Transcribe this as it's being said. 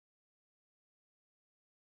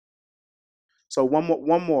So one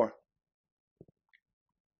more.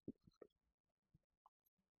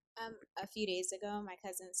 A few days ago, my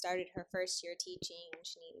cousin started her first year teaching, and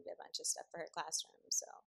she needed a bunch of stuff for her classroom, so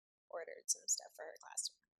ordered some stuff for her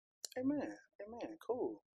classroom. Amen. Amen.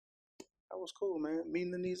 Cool. That was cool, man.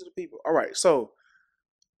 Meeting the needs of the people. All right. So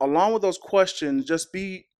along with those questions, just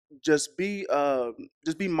be just be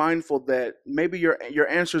mindful that maybe your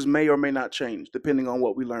answers may or may not change depending on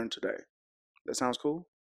what we learned today. That sounds cool.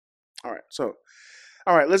 All right. So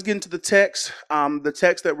all right, let's get into the text. The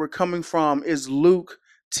text that we're coming from is Luke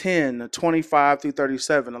 10:25 through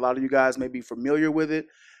 37. A lot of you guys may be familiar with it,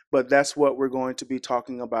 but that's what we're going to be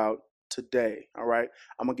talking about today. All right.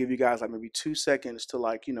 I'm gonna give you guys like maybe 2 seconds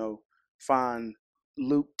to find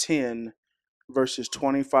Luke 10 verses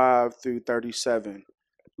 25 through 37.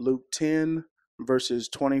 Luke 10 verses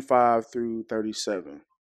 25 through 37.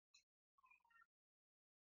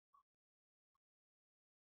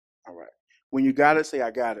 All right. When you got it, say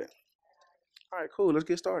I got it. All right, cool. Let's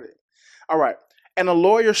get started. All right. And a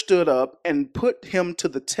lawyer stood up and put him to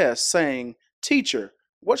the test, saying, Teacher,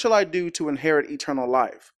 what shall I do to inherit eternal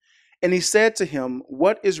life? And he said to him,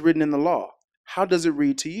 What is written in the law? How does it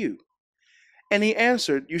read to you? And he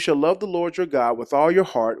answered, You shall love the Lord your God with all your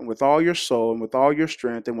heart, and with all your soul, and with all your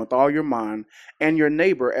strength, and with all your mind, and your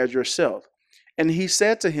neighbor as yourself. And he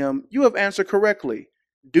said to him, You have answered correctly.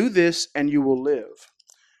 Do this, and you will live.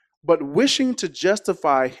 But wishing to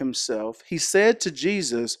justify himself, he said to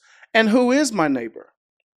Jesus, And who is my neighbor?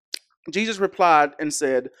 Jesus replied and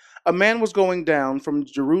said, A man was going down from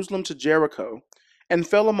Jerusalem to Jericho and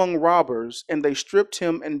fell among robbers, and they stripped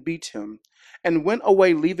him and beat him, and went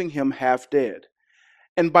away, leaving him half dead.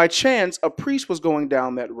 And by chance, a priest was going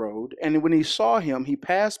down that road, and when he saw him, he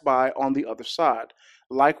passed by on the other side.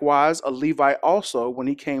 Likewise, a Levite also, when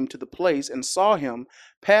he came to the place and saw him,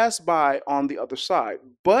 passed by on the other side.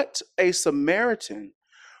 But a Samaritan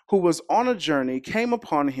who was on a journey came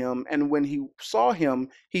upon him, and when he saw him,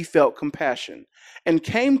 he felt compassion, and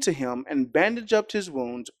came to him and bandaged up his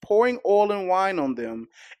wounds, pouring oil and wine on them,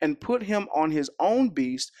 and put him on his own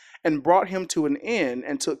beast, and brought him to an inn,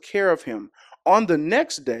 and took care of him. On the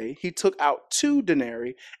next day, he took out 2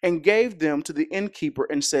 denarii and gave them to the innkeeper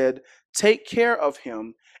and said, Take care of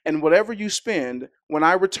him, and whatever you spend, when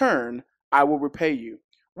I return, I will repay you.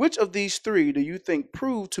 Which of these 3 do you think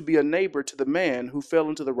proved to be a neighbor to the man who fell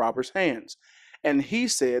into the robber's hands? And he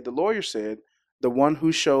said, the lawyer said, the one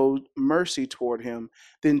who showed mercy toward him.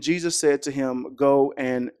 Then Jesus said to him, Go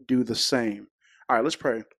and do the same. All right, let's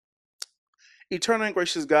pray. Eternal and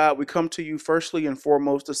gracious God, we come to you firstly and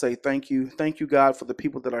foremost to say thank you. Thank you, God, for the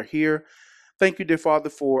people that are here. Thank you, dear Father,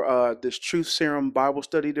 for this Truth Serum Bible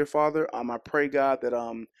study, dear Father. I pray, God,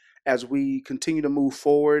 that as we continue to move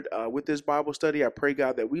forward with this Bible study, I pray,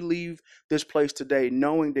 God, that we leave this place today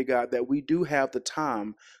knowing, dear God, that we do have the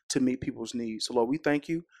time to meet people's needs. So, Lord, we thank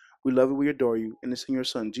you. We love you. We adore you. And it's in your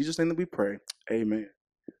Son, Jesus' name, that we pray. Amen.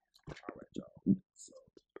 All right, y'all. So,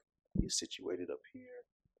 get situated up here.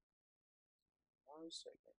 1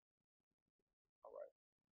 second. All right.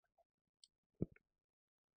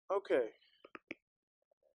 Okay.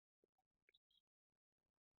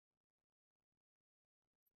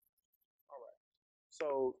 All right.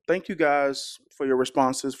 So thank you guys for your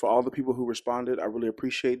responses, for all the people who responded. I really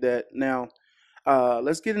appreciate that. Now,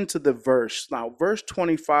 let's get into the verse. Now, verse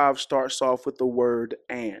 25 starts off with the word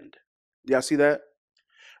and. Y'all see that?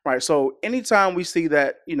 Right. So anytime we see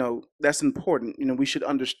that, that's important. We should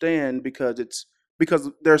understand because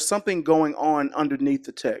there's something going on underneath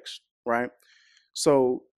the text, right?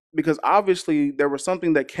 So because obviously there was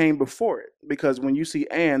something that came before it. Because when you see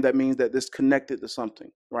and, that means that this connected to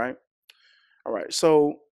something, right? All right.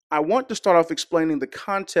 So I want to start off explaining the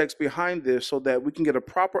context behind this so that we can get a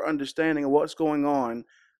proper understanding of what's going on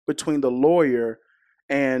between the lawyer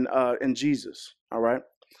and Jesus. All right.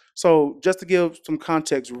 So just to give some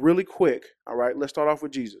context really quick, all right, let's start off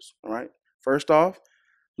with Jesus. All right. First off,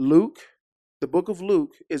 Luke, the book of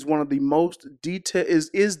Luke is one of the most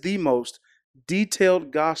is the most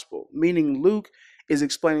detailed gospel, meaning Luke is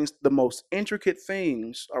explaining the most intricate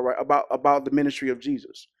things, all right, about the ministry of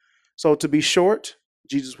Jesus. So to be short,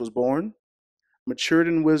 Jesus was born, matured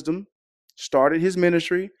in wisdom, started his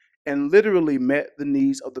ministry, and literally met the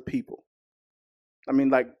needs of the people. I mean,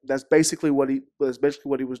 like that's basically what he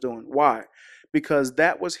was doing. Why? Because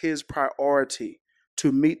that was his priority,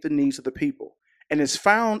 to meet the needs of the people. And it's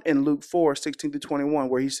found in Luke 4:16 to 21,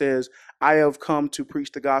 where he says, I have come to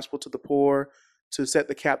preach the gospel to the poor, to set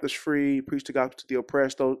the captives free, preach the gospel to the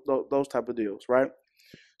oppressed, those type of deals, right?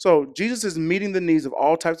 So Jesus is meeting the needs of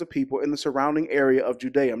all types of people in the surrounding area of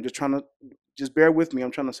Judea. Just bear with me.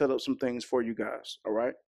 I'm trying to set up some things for you guys. All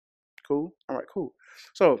right, Cool. All right, cool.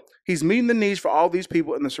 So he's meeting the needs for all these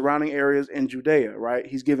people in the surrounding areas in Judea, right?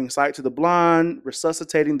 He's giving sight to the blind,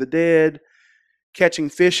 resuscitating the dead, catching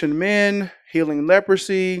fish and men, healing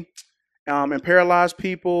leprosy, and paralyzed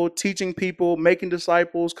people, teaching people, making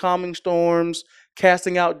disciples, calming storms,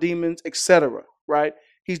 casting out demons, etc. Right?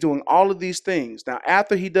 He's doing all of these things. Now,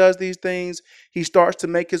 after he does these things, he starts to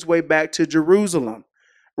make his way back to Jerusalem,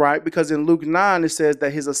 right? Because in Luke 9, it says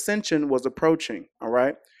that his ascension was approaching, all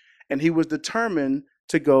right? And he was determined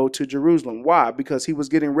to go to Jerusalem. Why? Because he was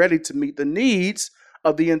getting ready to meet the needs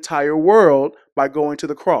of the entire world by going to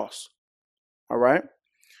the cross, all right?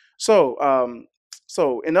 So,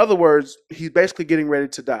 so in other words, he's basically getting ready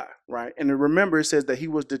to die, right? And remember, it says that he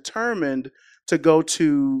was determined to go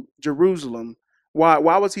to Jerusalem. Why?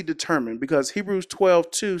 Why was he determined? Because Hebrews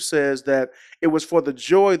 12:2 says that it was for the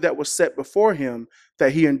joy that was set before him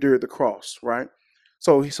that he endured the cross, right?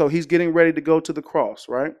 So he's getting ready to go to the cross,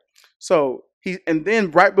 right? So he, and then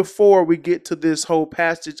right before we get to this whole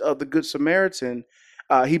passage of the Good Samaritan,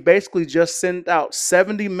 he basically just sent out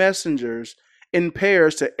 70 messengers in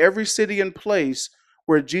pairs to every city and place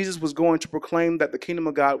where Jesus was going to proclaim that the kingdom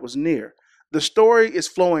of God was near. The story is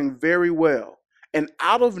flowing very well. And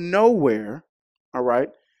out of nowhere, all right,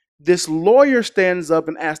 this lawyer stands up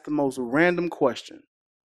and asks the most random question.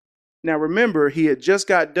 Now remember, he had just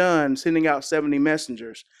got done sending out 70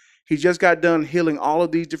 messengers. He just got done healing all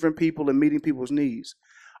of these different people and meeting people's needs.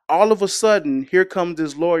 All of a sudden, here comes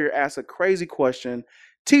this lawyer, asks a crazy question.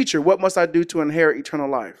 Teacher, what must I do to inherit eternal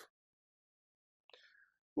life?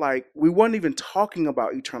 Like, we weren't even talking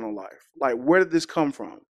about eternal life. Like, where did this come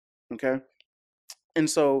from? Okay. And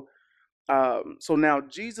so now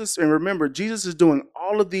Jesus, and remember, Jesus is doing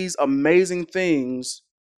all of these amazing things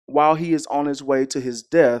while he is on his way to his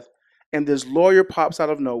death. And this lawyer pops out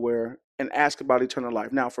of nowhere and asks about eternal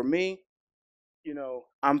life. Now, for me,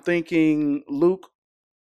 I'm thinking, Luke,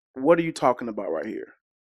 what are you talking about right here?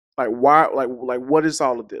 Like, why? Like, what is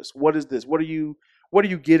all of this? What is this? What are you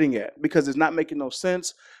getting at? Because it's not making no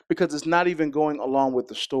sense. Because it's not even going along with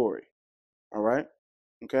the story. All right.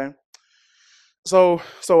 Okay. So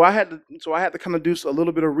I had to kind of do a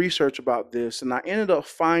little bit of research about this, and I ended up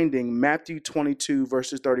finding Matthew 22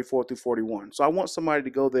 verses 34 through 41. So I want somebody to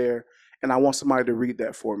go there, and I want somebody to read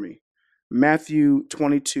that for me. Matthew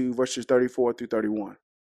 22 verses 34 through 31.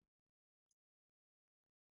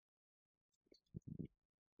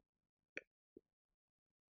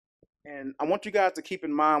 And I want you guys to keep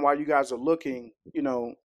in mind while you guys are looking,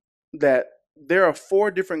 that there are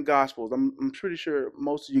four different gospels. I'm pretty sure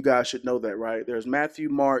most of you guys should know that, right? There's Matthew,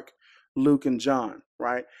 Mark, Luke, and John,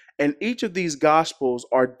 right? And each of these gospels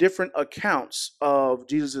are different accounts of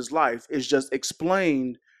Jesus's life. It's just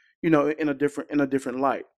explained, in a different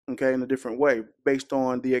light, okay, in a different way, based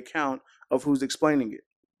on the account of who's explaining it.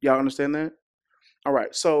 Y'all understand that? All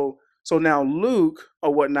right, so now Luke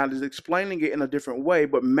or whatnot is explaining it in a different way,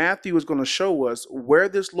 but Matthew is going to show us where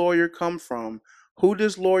this lawyer come from, who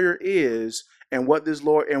this lawyer is, and what this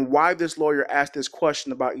lawyer and why this lawyer asked this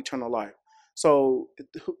question about eternal life. So,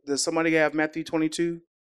 does somebody have Matthew 22?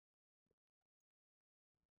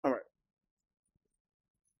 All right,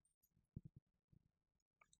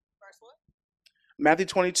 Verse what? Matthew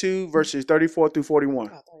 22 verses 34 through 41.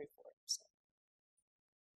 34.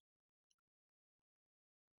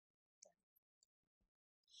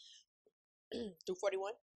 Through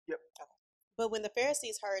 41? Yep. Okay. But when the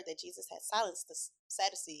Pharisees heard that Jesus had silenced the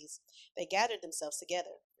Sadducees, they gathered themselves together.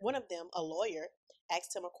 One of them, a lawyer,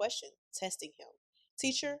 asked him a question, testing him.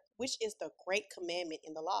 Teacher, which is the great commandment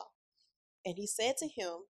in the law? And he said to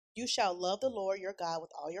him, You shall love the Lord your God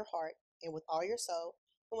with all your heart, and with all your soul,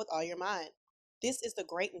 and with all your mind. This is the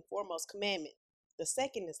great and foremost commandment. The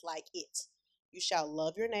second is like it. You shall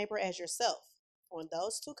love your neighbor as yourself. On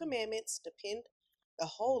those two commandments depend the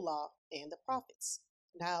whole law and the prophets.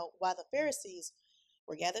 Now, while the Pharisees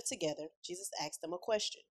were gathered together, Jesus asked them a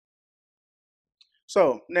question.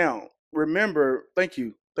 So now remember, thank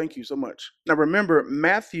you so much. Now remember,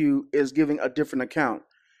 Matthew is giving a different account.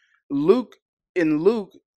 Luke in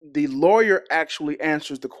Luke, the lawyer actually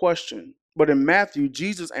answers the question, but in Matthew,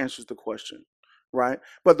 Jesus answers the question, right?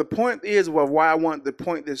 But the point is, well, why I want to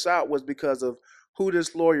point this out was because of who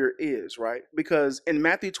this lawyer is, right? Because in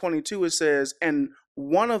Matthew 22 it says, and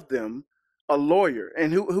one of them, a lawyer,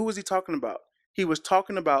 and who was he talking about? He was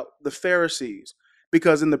talking about the Pharisees,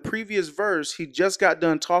 because in the previous verse he just got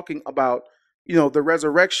done talking about the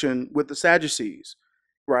resurrection with the Sadducees,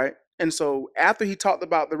 right? And so after he talked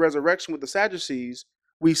about the resurrection with the Sadducees,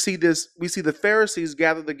 we see the Pharisees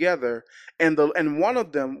gather together, and one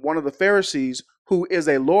of the Pharisees, who is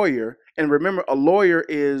a lawyer, and remember, a lawyer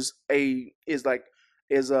is like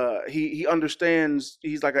is he understands,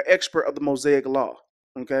 he's like an expert of the Mosaic law.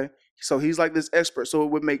 Okay, so he's like this expert. So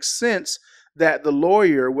it would make sense that the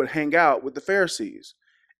lawyer would hang out with the Pharisees.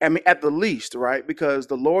 I mean, at the least, right? Because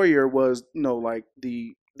the lawyer was, like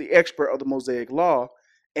the expert of the Mosaic law,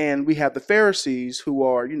 and we have the Pharisees who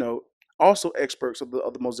are, also experts of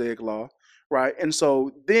the Mosaic law, right? And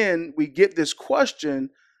so then we get this question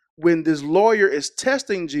when this lawyer is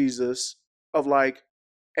testing Jesus of like,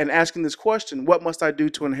 and asking this question, what must I do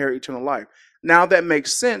to inherit eternal life? Now that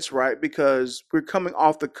makes sense, right? Because we're coming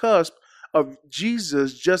off the cusp of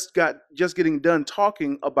Jesus just getting done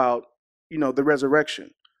talking about, the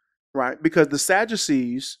resurrection, right? Because the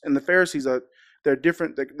Sadducees and the Pharisees they're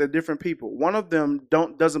different. They're different people. One of them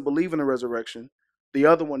doesn't believe in the resurrection. The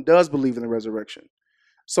other one does believe in the resurrection.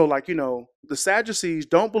 So, like, the Sadducees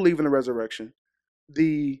don't believe in the resurrection.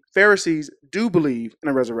 The Pharisees do believe in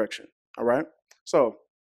a resurrection. All right. So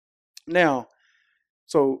now,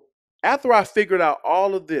 so after I figured out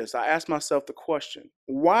all of this, I asked myself the question: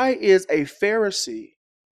 why is a Pharisee,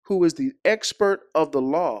 who is the expert of the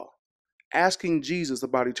law, asking Jesus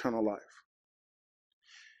about eternal life?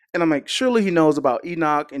 And I'm like, surely he knows about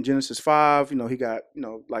Enoch in Genesis 5. He got,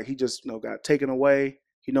 like he just, got taken away.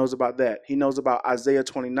 He knows about that. He knows about Isaiah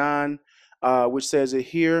 29, which says it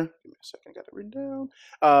here. Give me a second, I got it written down.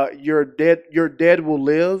 Your dead will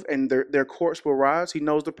live, and their corpse will rise. He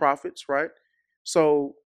knows the prophets, right?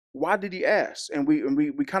 So why did he ask? And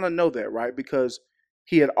we kind of know that, right? Because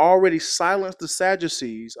he had already silenced the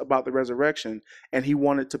Sadducees about the resurrection, and he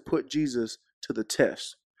wanted to put Jesus to the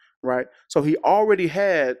test, right? So he already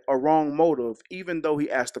had a wrong motive, even though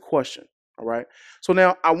he asked the question. All right. So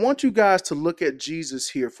now I want you guys to look at Jesus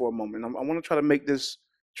here for a moment. I want to try to make this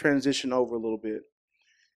transition over a little bit.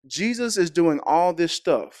 Jesus is doing all this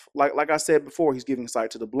stuff. Like I said before, he's giving sight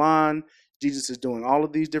to the blind. Jesus is doing all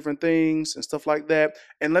of these different things and stuff like that.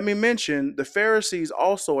 And let me mention, the Pharisees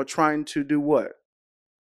also are trying to do what?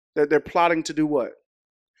 They're plotting to do what?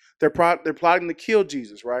 They're plotting to kill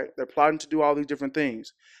Jesus, right? They're plotting to do all these different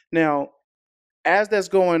things. Now, as that's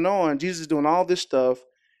going on, Jesus is doing all this stuff.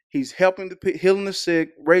 He's helping healing the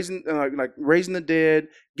sick, raising the dead,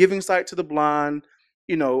 giving sight to the blind,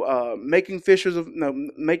 making fishers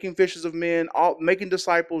of men, all making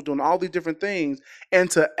disciples, doing all these different things.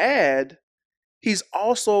 And to add, he's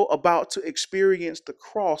also about to experience the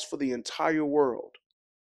cross for the entire world.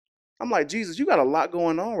 I'm like, Jesus, you got a lot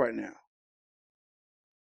going on right now.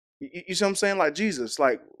 You see what I'm saying? Like, Jesus,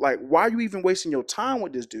 like why are you even wasting your time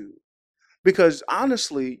with this dude? Because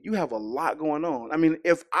honestly, you have a lot going on. I mean,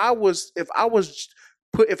 if I was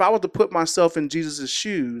to put myself in Jesus'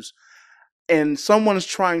 shoes, and someone is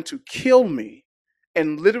trying to kill me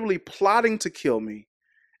and literally plotting to kill me,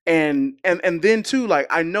 and then too, like,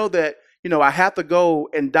 I know that, I have to go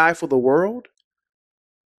and die for the world.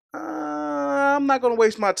 I'm not going to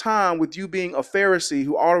waste my time with you being a Pharisee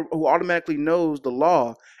who automatically knows the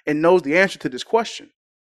law and knows the answer to this question,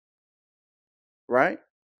 right?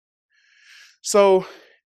 So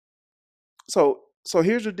so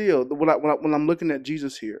here's the deal. When I'm looking at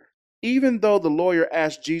Jesus here, even though the lawyer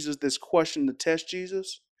asked Jesus this question to test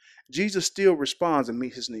Jesus, Jesus still responds and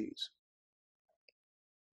meets his needs.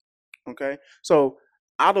 Okay, so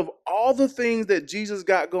out of all the things that Jesus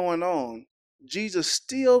got going on, Jesus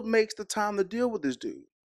still makes the time to deal with this dude.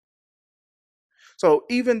 So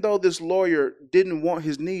even though this lawyer didn't want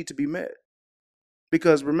his need to be met,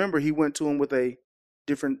 because remember, he went to him with a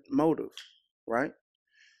different motive, right?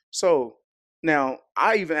 So now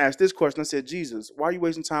I even asked this question. I said, Jesus, why are you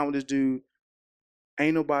wasting time with this dude?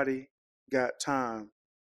 Ain't nobody got time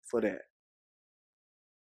for that,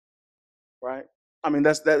 right? I mean,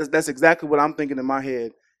 that's exactly what I'm thinking in my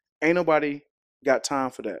head. Ain't nobody got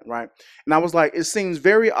time for that, right? And I was like, it seems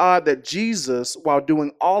very odd that Jesus, while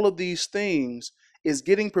doing all of these things, is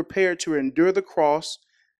getting prepared to endure the cross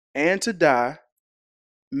and to die,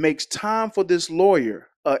 makes time for this lawyer,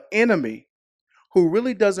 an enemy who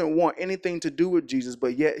really doesn't want anything to do with Jesus,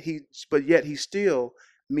 but yet he still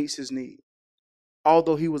meets his need,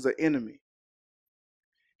 although he was an enemy.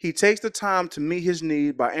 He takes the time to meet his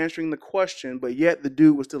need by answering the question, but yet the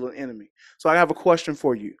dude was still an enemy. So I have a question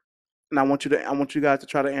for you, and I want you guys to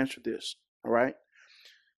try to answer this. All right?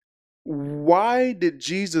 Why did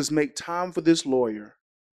Jesus make time for this lawyer?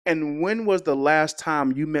 And when was the last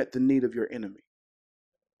time you met the need of your enemy?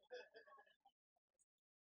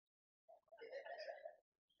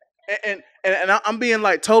 And I'm being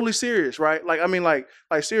like totally serious, right? Like, I mean, like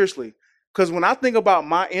seriously, because when I think about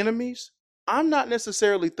my enemies, I'm not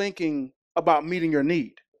necessarily thinking about meeting your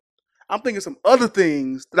need. I'm thinking some other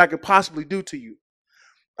things that I could possibly do to you.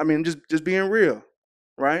 I mean, just being real,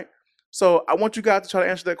 right? So I want you guys to try to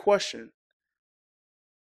answer that question.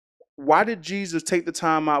 Why did Jesus take the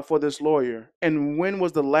time out for this lawyer? And when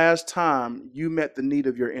was the last time you met the need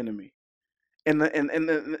of your enemy? And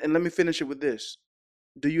let me finish it with this.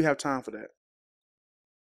 Do you have time for that?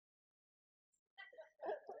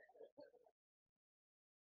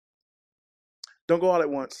 Don't go all at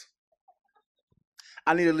once.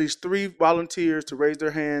 I need at least 3 volunteers to raise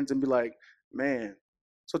their hands and be like, man.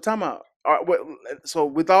 So time out. All right, so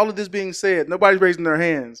with all of this being said, nobody's raising their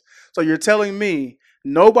hands. So you're telling me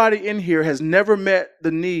nobody in here has never met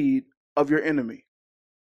the need of your enemy.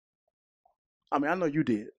 I mean, I know you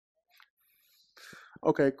did.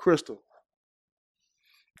 Okay, Crystal.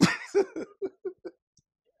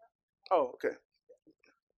 Oh, okay.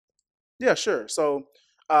 Yeah, sure. So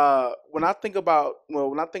when I think about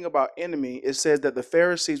enemy, it says that the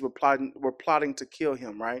Pharisees were plotting to kill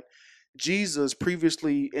him, right? Jesus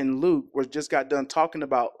previously in Luke was just got done talking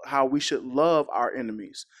about how we should love our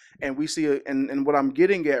enemies. And we see and what I'm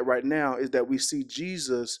getting at right now is that we see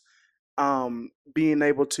Jesus being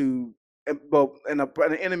able to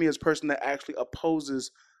an enemy is a person that actually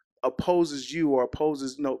opposes you or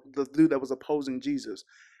opposes the dude that was opposing Jesus.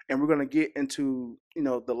 And we're going to get into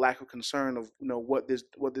the lack of concern of what this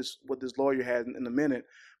lawyer had in a minute.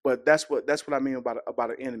 But that's what I mean about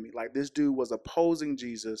an enemy. Like, this dude was opposing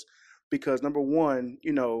Jesus because, number one,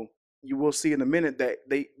 you will see in a minute that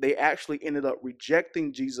they actually ended up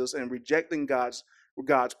rejecting Jesus and rejecting God's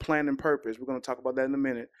plan and purpose. We're going to talk about that in a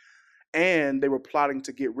minute. And they were plotting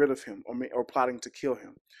to get rid of him, or plotting to kill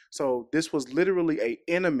him. So this was literally a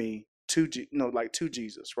enemy to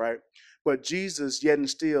Jesus, right? But Jesus, yet and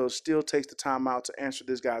still takes the time out to answer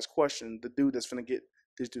this guy's question, the dude that's gonna get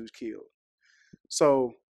this dude killed.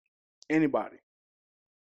 So, anybody?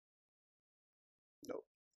 No.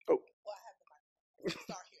 Oh,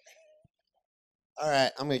 All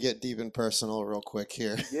right, I'm gonna get deep and personal real quick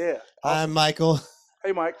here. yeah. I'm Awesome. Michael.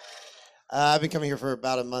 Hey, Mike. I've been coming here for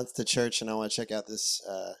about a month to church, and I want to check out this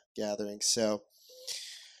gathering. So,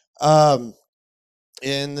 um,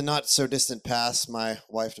 in the not so distant past, my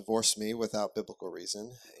wife divorced me without biblical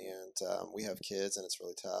reason, and we have kids, and it's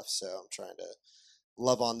really tough. So I'm trying to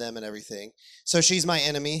love on them and everything. So she's my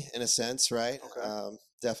enemy in a sense, right? Okay.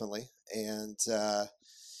 Definitely. And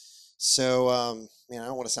so, I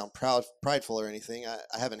don't want to sound prideful or anything. I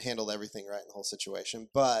haven't handled everything right in the whole situation,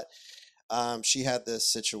 but she had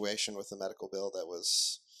this situation with a medical bill that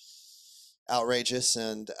was outrageous,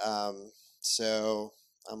 and so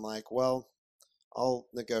I'm like, well, I'll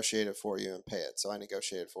negotiate it for you and pay it. So I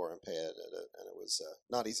negotiated for her and pay it, and it was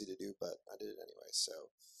not easy to do, but I did it anyway. So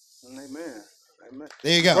Amen. Amen.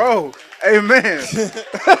 there you go. Bro. Amen.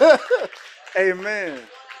 Amen.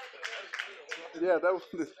 Yeah, that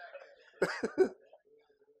was.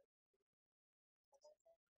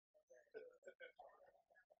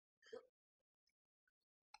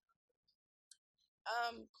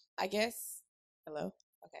 Um, I guess. Hello.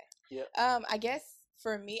 Okay. Yeah. I guess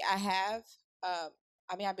for me, I have. Um,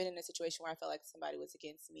 I've been in a situation where I felt like somebody was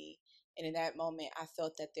against me, and in that moment, I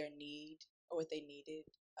felt that their need or what they needed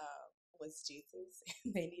was Jesus.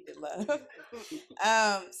 They needed love.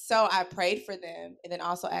 So I prayed for them, and then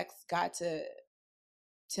also asked God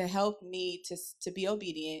to help me to be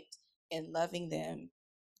obedient and loving them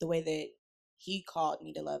the way that He called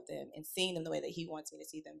me to love them, and seeing them the way that He wants me to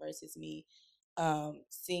see them versus me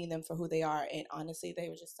seeing them for who they are. And honestly, they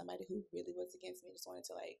were just somebody who really was against me, just wanted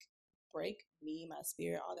to like break me, my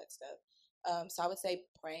spirit, all that stuff. So I would say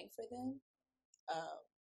praying for them,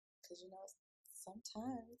 because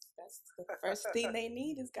sometimes that's the first thing they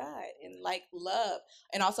need is God and like love,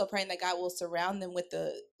 and also praying that God will surround them with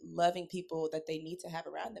the loving people that they need to have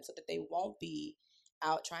around them, so that they won't be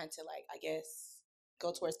out trying to, like, I guess,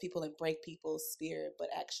 go towards people and break people's spirit, but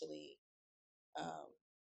actually, um,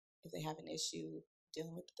 if they have an issue,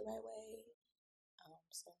 dealing with it the right way.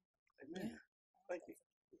 So Amen. yeah. Thank you.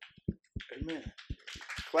 Amen.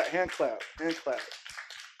 Hand clap. Hand clap.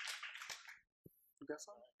 You got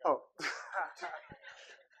something? Oh.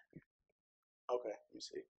 Okay. Let me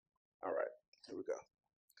see. All right. Here we go.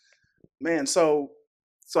 Man, so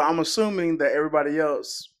I'm assuming that everybody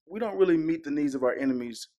else, we don't really meet the needs of our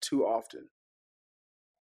enemies too often,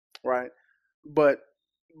 right? But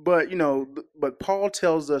but Paul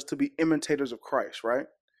tells us to be imitators of Christ, right?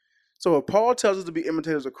 So if Paul tells us to be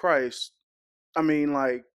imitators of Christ, I mean,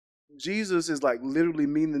 like, Jesus is like literally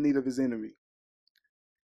meeting the need of his enemy.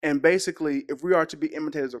 And basically, if we are to be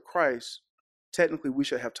imitators of Christ, technically we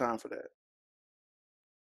should have time for that.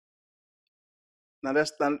 Now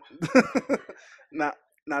that's not now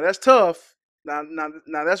now that's tough. Now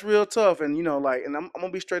that's real tough. And like, and I'm gonna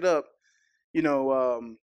be straight up. You know,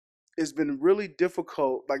 um, it's been really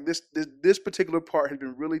difficult. Like this particular part has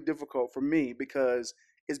been really difficult for me because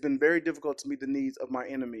it's been very difficult to meet the needs of my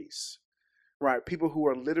enemies, right? People who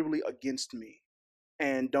are literally against me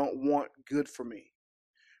and don't want good for me,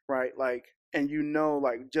 right? Like, and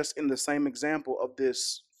like just in the same example of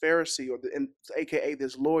this Pharisee AKA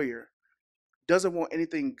this lawyer doesn't want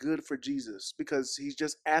anything good for Jesus because he's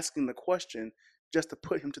just asking the question just to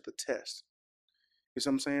put him to the test. You see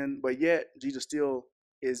what I'm saying? But yet Jesus still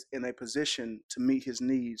is in a position to meet his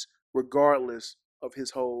needs regardless of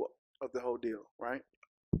the whole deal, right?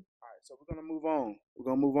 All right, so we're gonna move on. We're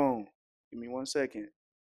gonna move on. Give me 1 second.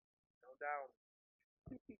 No doubt.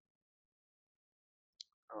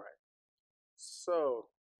 All right. So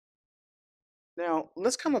now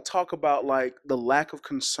let's kind of talk about like the lack of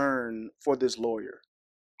concern for this lawyer.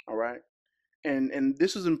 All right. And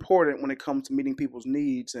this is important when it comes to meeting people's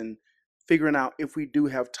needs and figuring out if we do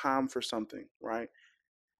have time for something, right?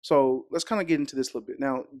 So let's kind of get into this a little bit.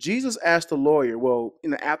 Now, Jesus asked the lawyer, well,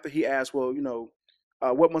 after he asked, well,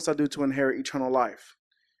 what must I do to inherit eternal life?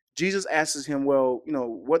 Jesus asks him, well,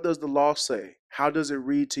 what does the law say? How does it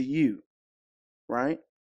read to you? Right?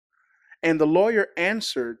 And the lawyer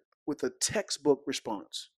answered with a textbook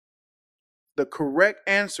response. The correct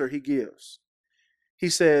answer he gives. He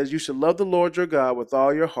says, you should love the Lord your God with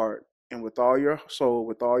all your heart and with all your soul,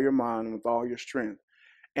 with all your mind, and with all your strength,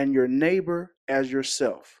 and your neighbor as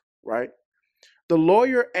yourself, right? The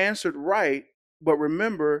lawyer answered right, but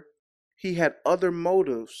remember, he had other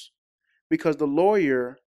motives because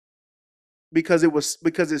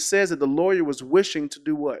because it says that the lawyer was wishing to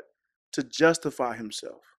do what? To justify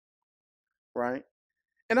himself, right?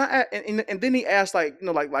 And then he asked, like,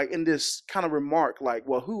 like in this kind of remark, like,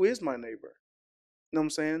 well, who is my neighbor? You know what I'm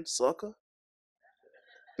saying? Sucker.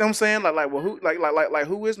 You know what I'm saying? Like, well,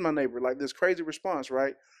 who is my neighbor? Like this crazy response,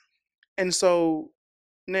 right? And so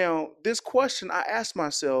now this question I asked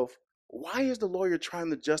myself, why is the lawyer trying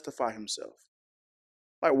to justify himself?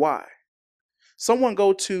 Like, why? Someone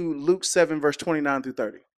go to Luke 7, verse 29 through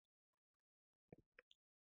 30.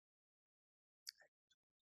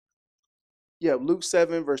 Yeah, Luke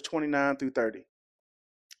 7, verse 29 through 30.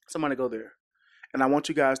 Somebody go there. And I want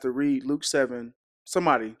you guys to read Luke 7.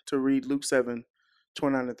 Somebody to read Luke 7,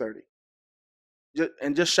 29 and 30.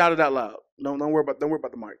 Just shout it out loud. Don't worry about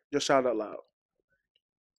the mic. Just shout it out loud.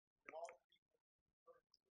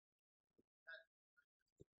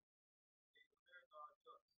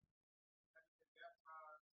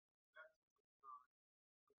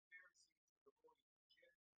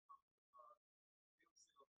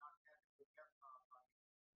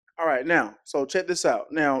 All right, now, so check this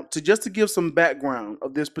out. Now, to give some background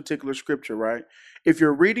of this particular scripture, right? If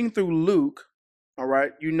you're reading through Luke, all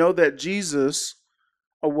right, you know that Jesus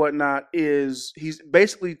or whatnot he's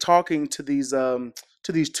basically talking to these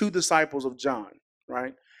two disciples of John,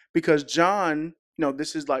 right? Because John,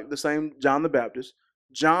 this is like the same John the Baptist.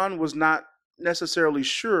 John was not necessarily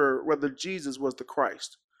sure whether Jesus was the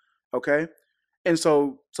Christ. Okay, and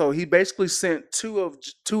so he basically sent two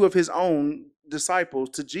of his own disciples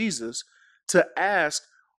to Jesus to ask,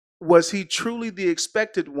 was he truly the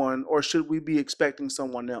expected one, or should we be expecting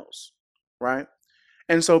someone else, right?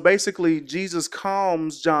 And so basically, Jesus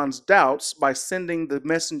calms John's doubts by sending the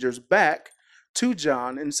messengers back to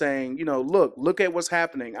John and saying, look at what's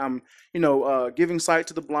happening. I'm, giving sight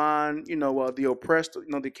to the blind, the oppressed,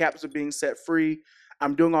 the captives are being set free.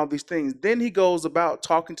 I'm doing all these things. Then he goes about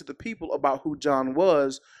talking to the people about who John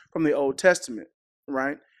was from the Old Testament,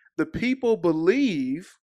 right? The people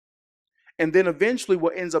believe, and then eventually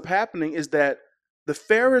what ends up happening is that the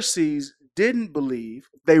Pharisees didn't believe.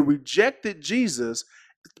 They rejected Jesus,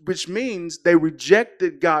 which means they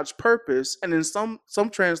rejected God's purpose. And in some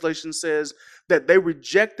translation says that they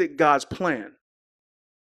rejected God's plan,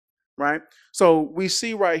 right? So we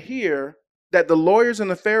see right here that the lawyers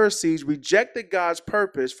and the Pharisees rejected God's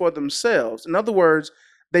purpose for themselves. In other words,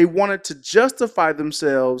 they wanted to justify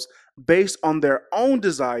themselves based on their own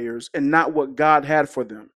desires and not what God had for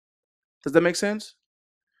them. Does that make sense?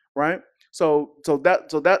 Right? So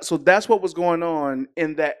that's what was going on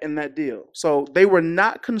in that deal. So they were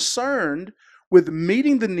not concerned with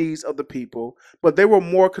meeting the needs of the people, but they were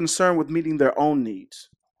more concerned with meeting their own needs.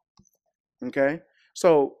 Okay?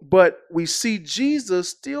 So, but we see Jesus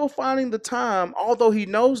still finding the time, although he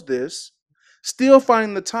knows this, still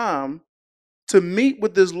finding the time to meet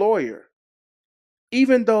with this lawyer,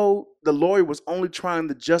 even though the lawyer was only trying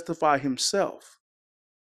to justify himself.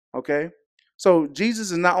 Okay? So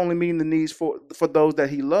Jesus is not only meeting the needs for those that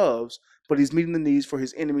he loves, but he's meeting the needs for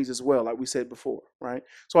his enemies as well, like we said before, right?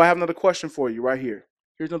 So I have another question for you right here.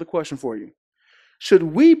 Here's another question for you. Should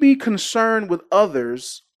we be concerned with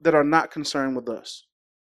others that are not concerned with us?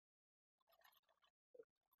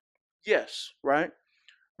 Yes, right?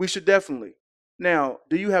 We should definitely. Now,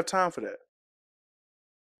 do you have time for that?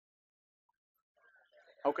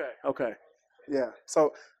 Okay, okay. Yeah.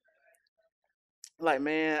 So, like,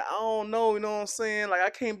 man, I don't know, you know what I'm saying? Like,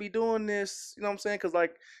 I can't be doing this, you know what I'm saying? Because,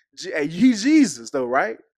 like, hey, he's Jesus, though,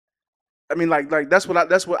 right? I mean, like that's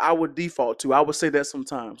what I would default to. I would say that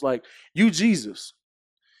sometimes, like, you Jesus.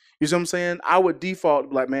 You see what I'm saying? I would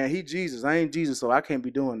default like, man, he Jesus. I ain't Jesus, so I can't be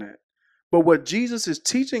doing that. But what Jesus is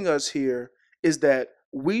teaching us here is that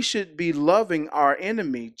we should be loving our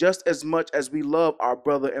enemy just as much as we love our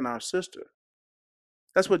brother and our sister.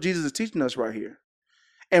 That's what Jesus is teaching us right here.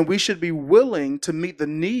 And we should be willing to meet the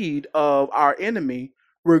need of our enemy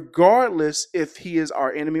regardless if he is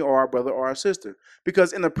our enemy or our brother or our sister.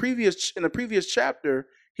 Because in the previous chapter,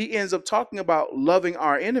 he ends up talking about loving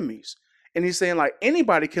our enemies. And he's saying like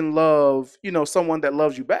anybody can love, someone that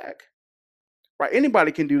loves you back. Right?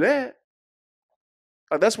 Anybody can do that.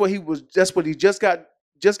 That's what he just got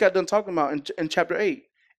done talking about in chapter 8.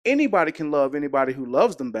 Anybody can love anybody who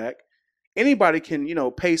loves them back. Anybody can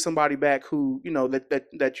pay somebody back who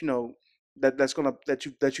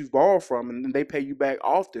that you've borrowed from, and they pay you back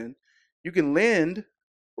often. You can lend,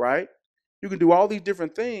 right? You can do all these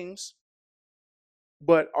different things,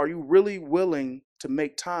 but are you really willing to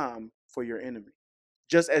make time for your enemy,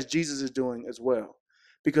 just as Jesus is doing as well?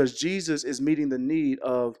 Because Jesus is meeting the need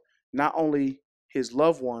of not only his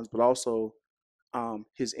loved ones but also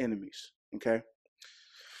his enemies. Okay,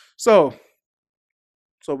 so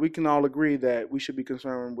we can all agree that we should be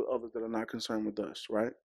concerned with others that are not concerned with us,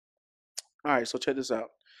 right? All right, so check this out.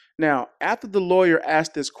 Now, after the lawyer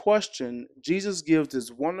asked this question, Jesus gives this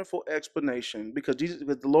wonderful explanation because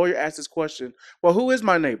the lawyer asked this question, well, who is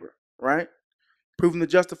my neighbor, right? Proving to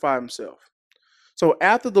justify himself. So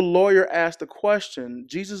after the lawyer asked the question,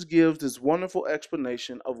 Jesus gives this wonderful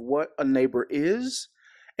explanation of what a neighbor is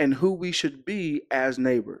and who we should be as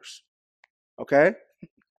neighbors. Okay?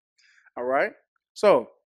 All right? So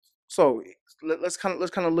so let's kind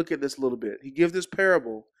of look at this a little bit. He gives this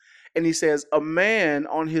parable and he says, a man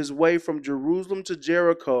on his way from Jerusalem to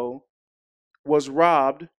Jericho was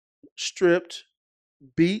robbed, stripped,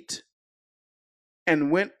 beat,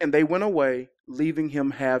 and they went away, leaving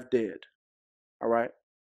him half dead. All right.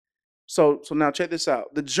 So now check this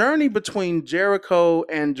out. The journey between Jericho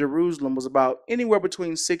and Jerusalem was about anywhere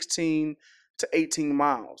between 16 to 18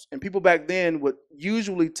 miles. And people back then would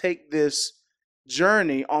usually take this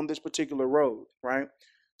journey on this particular road, right?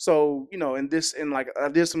 So, I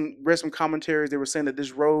read some commentaries. They were saying that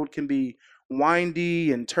this road can be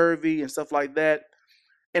windy and turvy and stuff like that.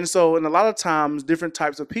 And so, and a lot of times, different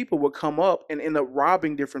types of people would come up and end up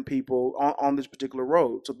robbing different people on this particular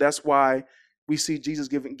road. So that's why we see Jesus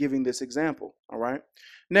giving this example. All right.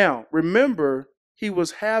 Now, remember, he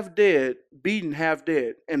was half dead, beaten half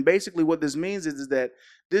dead. And basically, what this means is that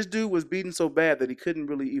this dude was beaten so bad that he couldn't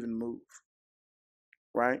really even move.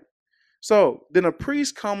 Right. So then a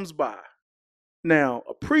priest comes by. Now,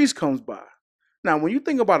 a priest comes by. Now, when you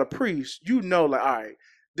think about a priest, like, all right,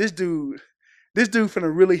 this dude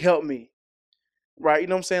finna really help me, right? You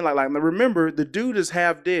know what I'm saying? Like remember, the dude is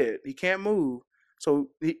half dead. He can't move. So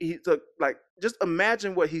like, just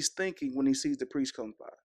imagine what he's thinking when he sees the priest come by.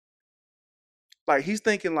 Like, he's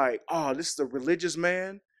thinking like, oh, this is a religious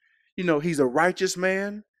man. He's a righteous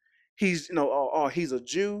man. He's, he's a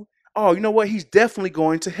Jew. Oh, you know what? He's definitely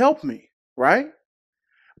going to help me, right?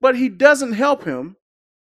 But he doesn't help him.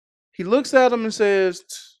 He looks at him and says,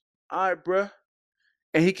 all right, bruh.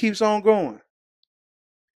 And he keeps on going.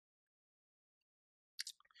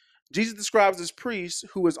 Jesus describes this priest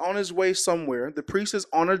who is on his way somewhere. The priest is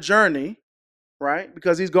on a journey, right?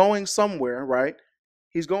 Because he's going somewhere, right?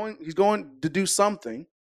 He's going to do something.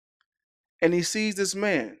 And he sees this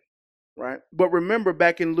man, right? But remember,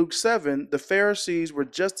 back in Luke 7, the Pharisees were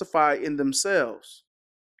justified in themselves,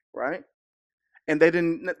 right? And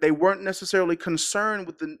they weren't necessarily concerned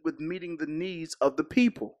with meeting the needs of the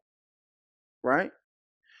people, right?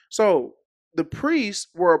 So the priests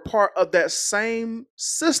were a part of that same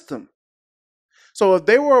system. So if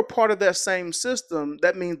they were a part of that same system,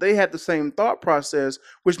 that means they had the same thought process,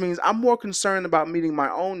 which means I'm more concerned about meeting my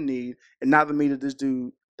own need and not the need of this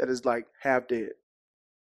dude that is like half dead.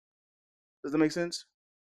 Does that make sense?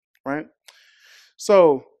 Right?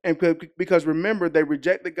 So, and because remember, they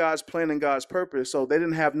rejected God's plan and God's purpose, so they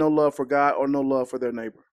didn't have no love for God or no love for their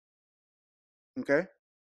neighbor. Okay?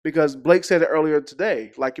 Because Blake said it earlier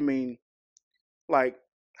today. Like,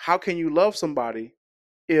 how can you love somebody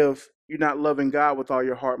if you're not loving God with all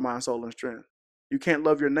your heart, mind, soul, and strength? You can't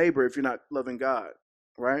love your neighbor if you're not loving God,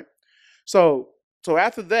 right? So so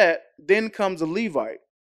after that, then comes a Levite.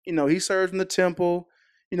 He serves in the temple.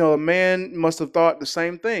 A man must have thought the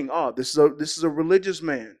same thing. Oh, this is a religious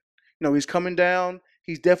man. He's coming down.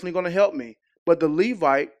 He's definitely going to help me. But the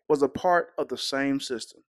Levite was a part of the same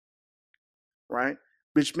system, right?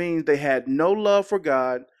 Which means they had no love for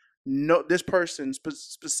God. No, this person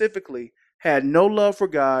specifically had no love for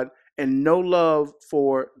God and no love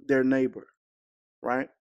for their neighbor, right?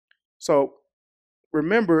 So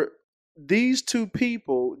remember, these two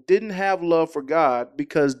people didn't have love for God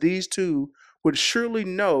because these two would surely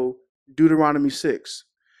know Deuteronomy 6.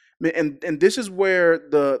 And this is where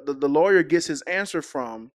the lawyer gets his answer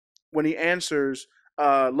from when he answers,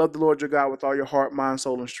 love the Lord your God with all your heart, mind,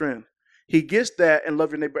 soul, and strength. He gets that, and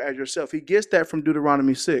love your neighbor as yourself. He gets that from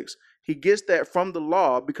Deuteronomy 6. He gets that from the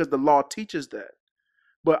law because the law teaches that.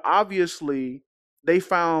 But obviously, they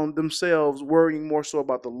found themselves worrying more so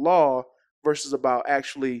about the law versus about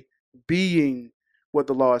actually being what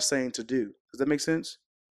the law is saying to do. Does that make sense?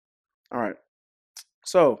 All right.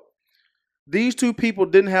 So these two people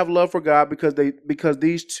didn't have love for God because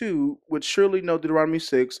these two would surely know Deuteronomy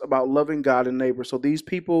 6 about loving God and neighbor. So these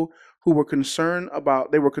people who were concerned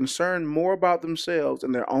more about themselves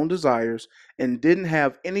and their own desires and didn't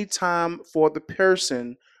have any time for the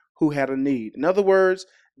person who had a need. In other words,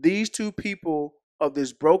 these two people of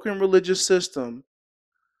this broken religious system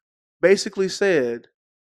basically said,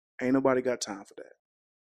 ain't nobody got time for that.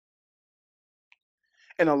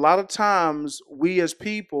 And a lot of times we as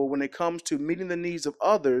people, when it comes to meeting the needs of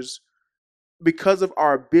others, because of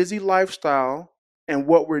our busy lifestyle and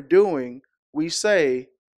what we're doing, we say,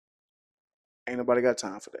 ain't nobody got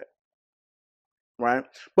time for that. Right?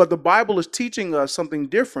 But the Bible is teaching us something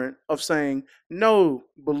different of saying, no,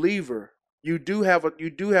 believer, you do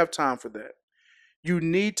have time for that. You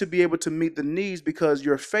need to be able to meet the needs because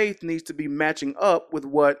your faith needs to be matching up with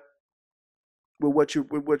what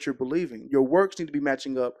you're believing. Your works need to be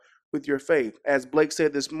matching up with your faith. As Blake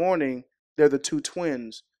said this morning, they're the two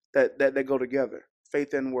twins that go together,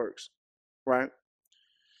 faith and works, right?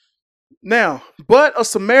 Now, but a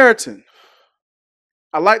Samaritan.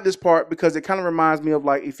 I like this part because it kind of reminds me of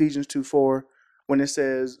like Ephesians 2:4 when it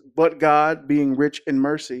says, but God being rich in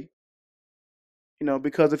mercy,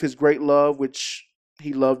 because of his great love, which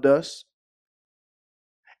he loved us,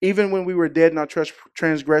 even when we were dead in our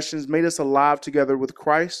transgressions, made us alive together with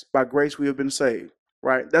Christ. By grace we have been saved.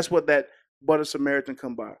 Right? That's what that but a Samaritan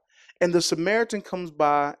come by. And the Samaritan comes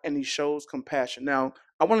by and he shows compassion. Now,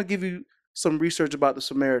 I want to give you some research about the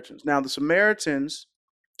Samaritans. Now, the Samaritans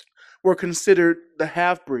were considered the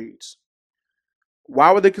half-breeds.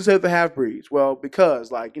 Why were they considered the half-breeds? Well, because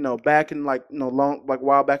back in long a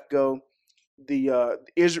while back ago, the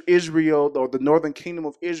Israel, or the northern kingdom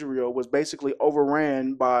of Israel, was basically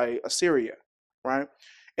overran by Assyria, right?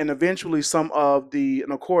 And eventually,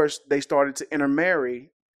 and of course, they started to intermarry.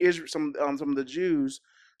 Some of the Jews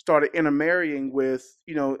started intermarrying with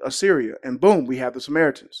Assyria, and boom, we have the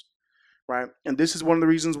Samaritans, right? And this is one of the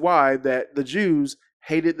reasons why that the Jews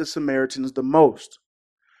hated the Samaritans the most.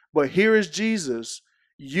 But here is Jesus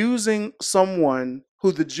using someone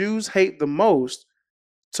who the Jews hate the most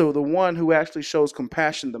to the one who actually shows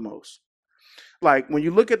compassion the most. Like when you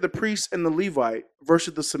look at the priest and the Levite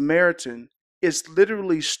versus the Samaritan, it's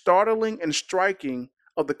literally startling and striking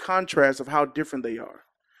of the contrast of how different they are.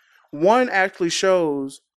 One actually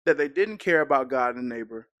shows that they didn't care about God and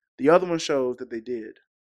neighbor. The other one shows that they did.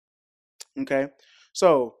 Okay?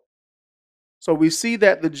 So we see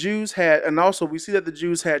that the Jews had, and also we see that the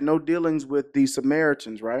Jews had no dealings with the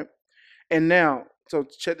Samaritans, right? And now, so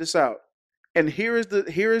check this out. And here is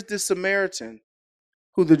this Samaritan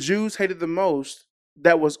who the Jews hated the most,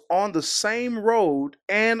 that was on the same road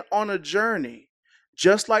and on a journey,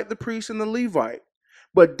 just like the priest and the Levite,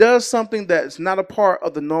 but does something that's not a part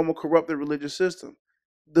of the normal corrupted religious system.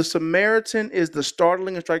 The Samaritan is the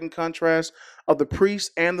startling and striking contrast of the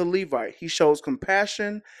priest and the Levite. He shows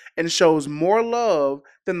compassion and shows more love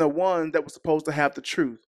than the one that was supposed to have the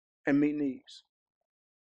truth and meet needs.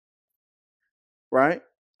 Right?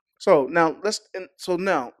 So now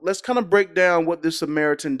let's kind of break down what this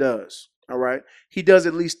Samaritan does. All right. He does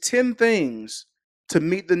at least 10 things to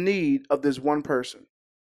meet the need of this one person.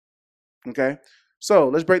 Okay. So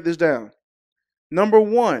let's break this down. Number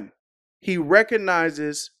one, he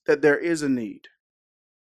recognizes that there is a need.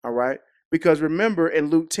 All right. Because remember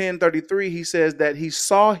in Luke 10:33, he says that he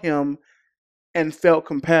saw him and felt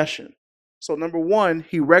compassion. So number one,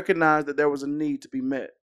 he recognized that there was a need to be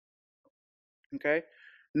met. Okay.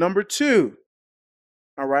 Number two,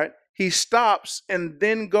 all right, he stops and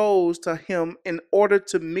then goes to him in order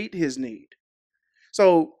to meet his need.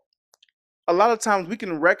 So a lot of times we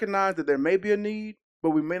can recognize that there may be a need, but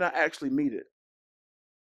we may not actually meet it,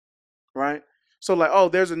 right? So like, oh,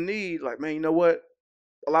 there's a need. Like, man, you know what?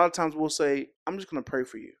 A lot of times we'll say, I'm just gonna pray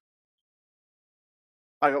for you.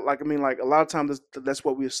 Like I mean, like a lot of times that's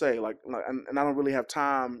what we say. And I don't really have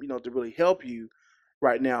time, to really help you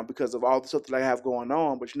right now because of all the stuff that I have going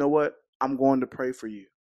on. But you know what? I'm going to pray for you.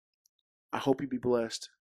 I hope you be blessed.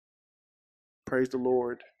 Praise the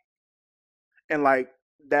Lord. And like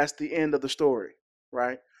that's the end of the story,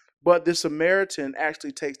 right? But the Samaritan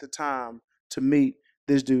actually takes the time to meet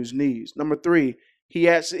this dude's needs. Number three,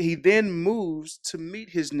 he then moves to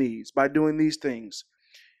meet his needs by doing these things.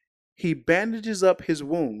 He bandages up his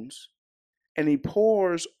wounds and he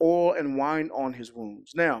pours oil and wine on his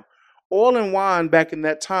wounds. Now, oil and wine back in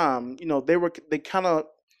that time,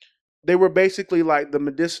 they were basically like the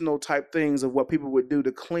medicinal type things of what people would do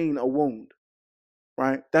to clean a wound,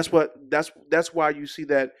 right? That's why you see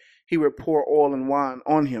that he would pour oil and wine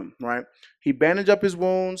on him, right? He bandaged up his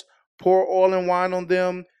wounds, pour oil and wine on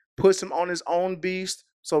them, puts him on his own beast.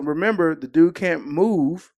 So remember, the dude can't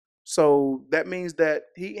move. So that means that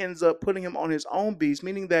he ends up putting him on his own beast,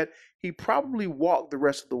 meaning that he probably walked the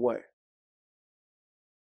rest of the way.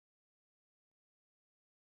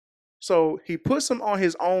 So he puts him on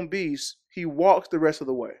his own beast. He walks the rest of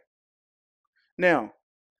the way. Now,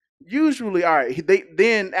 usually, all right,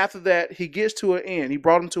 then after that, he gets to an end. He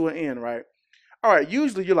brought him to an end, right? All right,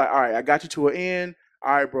 usually you're like, all right, I got you to an end.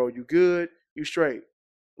 All right, bro, you good? You straight,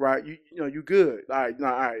 right? You good. All right, no,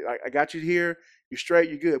 all right, I got you here. You straight,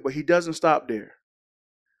 you good. But he doesn't stop there.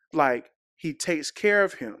 Like he takes care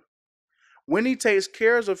of him. When he takes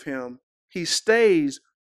care of him, he stays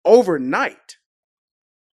overnight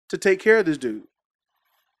to take care of this dude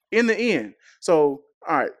in the end. So,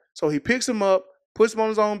 all right, so he picks him up, puts him on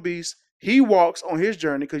his own beast. He walks on his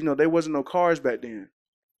journey because, there wasn't no cars back then. You know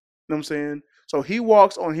what I'm saying? So he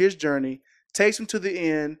walks on his journey, takes him to the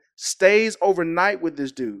end, stays overnight with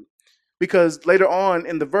this dude. Because later on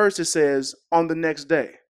in the verse it says, on the next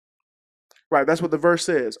day. Right, that's what the verse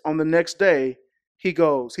says. On the next day, he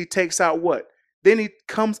takes out what? Then he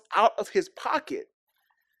comes out of his pocket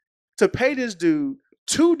to pay this dude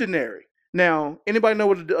 2 denarii. Now, anybody know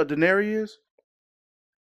what a denarii is?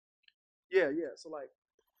 Yeah, yeah. So like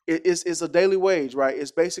it's a daily wage, right?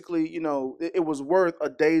 It's basically, it was worth a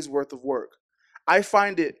day's worth of work. I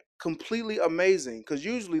find it completely amazing because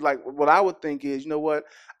usually, like, what I would think is, you know what,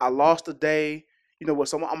 I lost a day. You know what,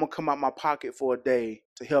 so I'm gonna come out my pocket for a day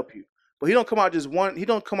to help you. But he don't come out just one. He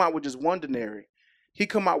don't come out with just 1 denarii. He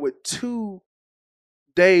come out with 2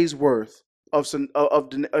 days worth of some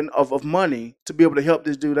of money to be able to help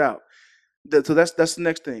this dude out. So that's the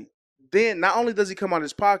next thing. Then not only does he come out of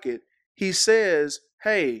his pocket, he says,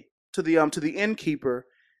 "Hey, to the innkeeper,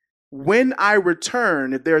 when I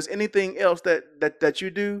return, if there's anything else that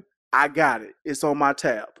you do, I got it. It's on my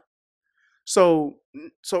tab." So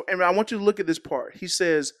and I want you to look at this part. He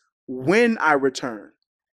says, "When I return."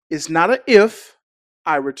 It's not a if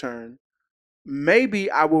I return.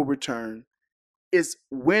 Maybe I will return. It's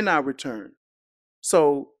when I return.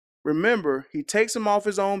 So remember, he takes him off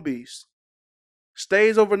his own beast,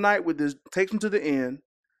 stays overnight with this, takes him to the inn,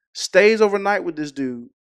 stays overnight with this dude,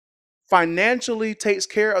 financially takes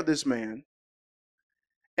care of this man,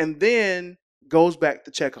 and then goes back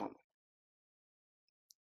to check on him.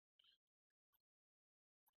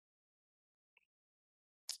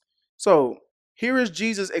 So here is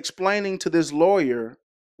Jesus explaining to this lawyer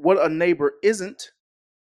what a neighbor isn't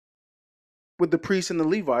with the priest and the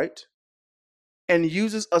Levite, and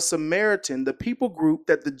uses a Samaritan, the people group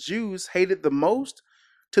that the Jews hated the most,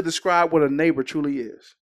 to describe what a neighbor truly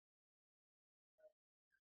is.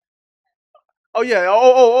 Oh yeah,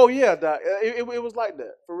 oh yeah, Doc. It was like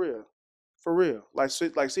that for real, like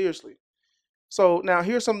seriously. So now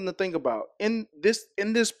here's something to think about. In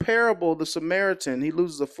this parable, the Samaritan, he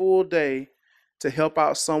loses a full day to help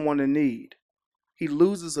out someone in need. He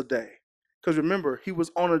loses a day because remember he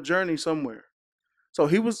was on a journey somewhere. So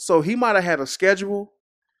he might have had a schedule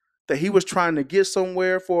that he was trying to get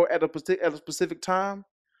somewhere for at a specific time,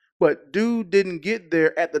 but dude didn't get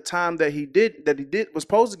there at the time that he was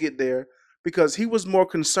supposed to get there because he was more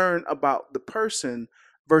concerned about the person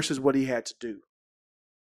versus what he had to do.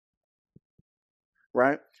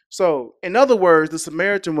 Right? So, in other words, the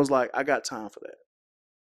Samaritan was like, I got time for that.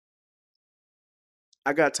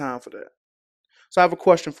 I got time for that. So, I have a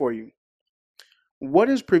question for you. What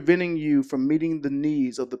is preventing you from meeting the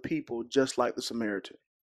needs of the people just like the Samaritan?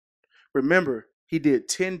 Remember, he did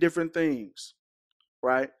 10 different things,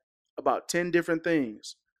 right? About 10 different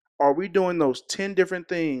things. Are we doing those 10 different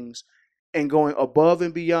things and going above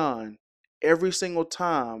and beyond every single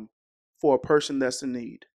time for a person that's in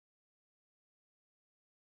need?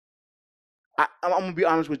 I'm gonna be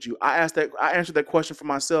honest with you. I answered that question for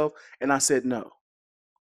myself, and I said no.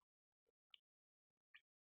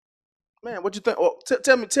 Man, what you think? Oh,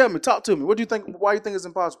 tell me, talk to me. What do you think? Why you think it's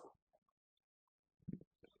impossible?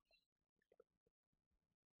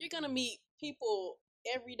 You're gonna meet people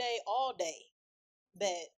every day, all day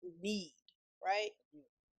that need, right?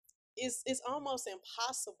 It's almost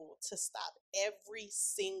impossible to stop every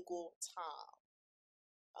single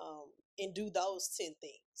time and do those 10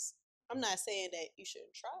 things. I'm not saying that you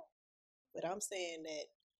shouldn't try, but I'm saying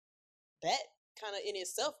that kind of in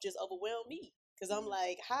itself just overwhelmed me because I'm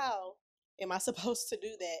like, how am I supposed to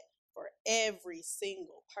do that for every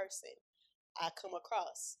single person I come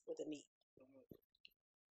across with a need?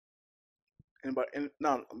 Anybody?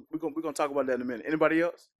 No, we're gonna talk about that in a minute. Anybody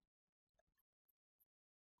else?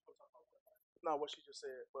 No, what she just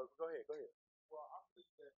said. But go ahead, go ahead. Well, I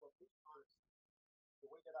believe that for me, honestly,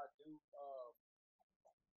 the way that I do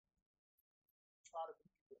try to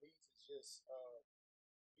meet people needs is just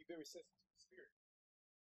be very sensitive to the spirit.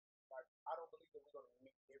 Like I don't believe that we're gonna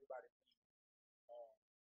meet everybody's needs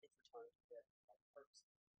in return to that like purpose.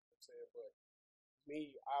 You know what I'm saying, but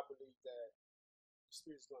me, I believe that the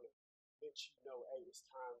spirit's gonna let you know, hey, it's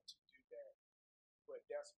time to do that. But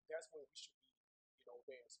that's when we should be,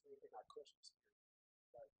 obeying the spirit and not crushing the spirit.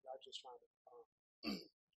 Like not just trying to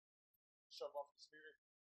shove off the spirit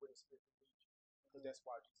when the spirit can lead you. Because that's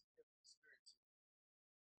why Jesus gave the spirit to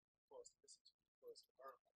for us to listen to, for us to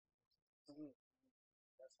learn. Mm-hmm.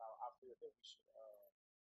 That's how I feel that we should,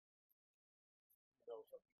 help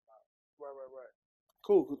people out. Right.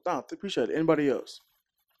 Cool. No, appreciate it. Anybody else?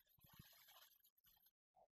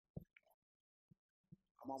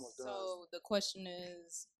 I'm almost done. So the question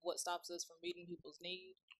is, what stops us from meeting people's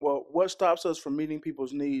need? Well, what stops us from meeting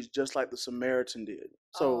people's needs just like the Samaritan did?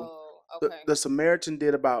 So Oh, the, okay. the Samaritan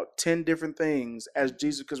did about 10 different things as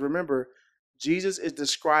Jesus, because remember, Jesus is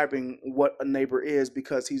describing what a neighbor is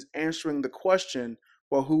because he's answering the question,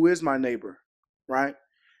 well, who is my neighbor? Right?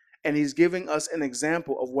 And he's giving us an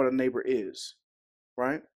example of what a neighbor is.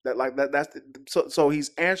 Right? So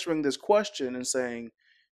he's answering this question and saying,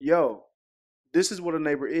 yo, this is what a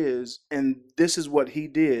neighbor is, and this is what he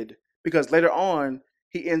did. Because later on,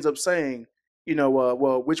 he ends up saying,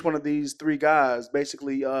 well, which one of these three guys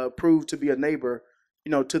basically proved to be a neighbor,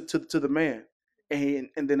 to the man, and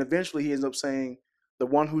then eventually he ends up saying, the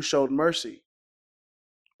one who showed mercy,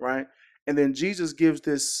 right? And then Jesus gives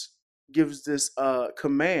this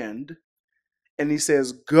command, and he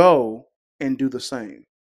says, go and do the same.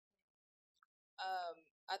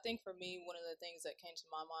 I think for me, one of the things that came to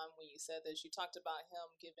my mind when you said this, you talked about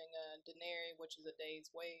him giving a denarius, which is a day's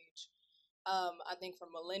wage. I think for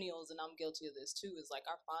millennials, and I'm guilty of this too, is like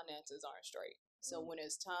our finances aren't straight. So when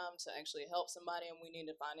it's time to actually help somebody and we need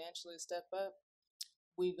to financially step up,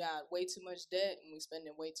 we've got way too much debt and we're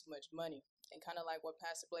spending way too much money. And kind of like what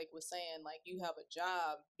Pastor Blake was saying, like you have a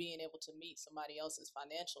job being able to meet somebody else's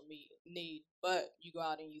financial need, but you go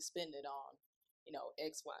out and you spend it on,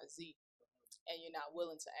 X, Y, Z, and you're not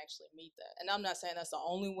willing to actually meet that. And I'm not saying that's the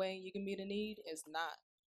only way you can meet a need. It's not.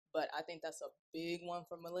 But I think that's a big one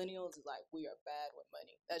for millennials. Is like we are bad with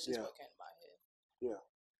money. That's just what came to my head. Yeah.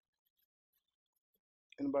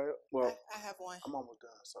 Anybody else? Well, I have one. I'm almost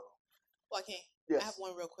done. So. Well, I can't. Yes. I have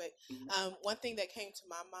one real quick. Mm-hmm. One thing that came to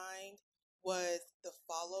my mind was the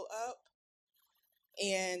follow up.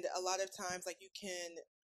 And a lot of times, like, you can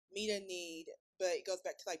meet a need, but it goes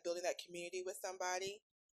back to like building that community with somebody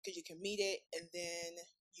because you can meet it and then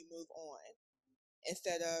you move on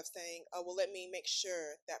instead of saying, oh, well, let me make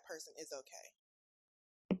sure that person is okay.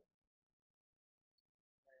 And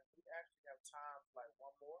we actually have time for like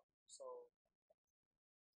one more. So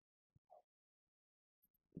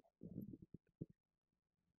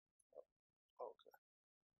Okay.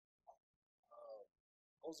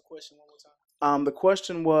 what was the question one more time? The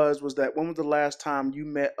question was that when was the last time you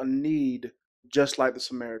met a need just like the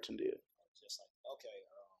Samaritan did? Just like okay,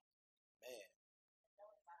 man.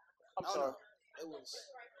 I'm Oh sorry. no, it was.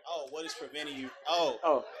 Oh, what is preventing you? Oh,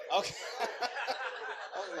 Oh, okay.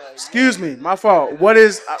 I was like, excuse man. me, my fault. What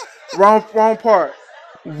is wrong part?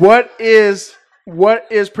 What is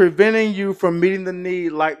preventing you from meeting the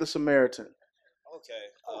need like the Samaritan? Okay.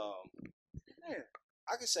 Man.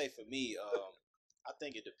 I could say for me, I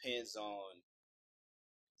think it depends on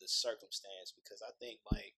the circumstance because I think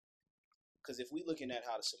like because if we looking at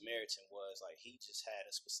how the Samaritan was, like he just had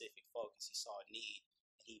a specific focus. He saw a need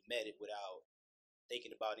and he met it without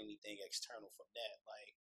thinking about anything external from that.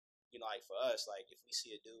 Like, like for us, like if we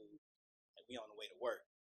see a dude, like we on the way to work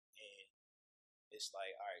and it's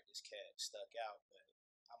like, all right, this cat stuck out, but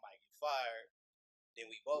I might get fired. Then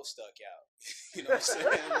we both stuck out. You know what I'm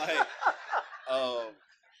saying? Like, um,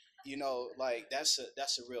 like that's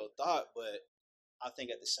a real thought, but I think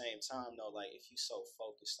at the same time though, like if you so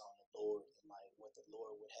focused on the Lord and like what the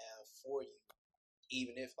Lord would have for you,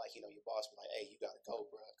 even if like your boss be like, hey, you gotta go,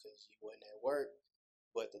 bro, because you wasn't at work,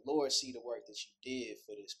 but the Lord see the work that you did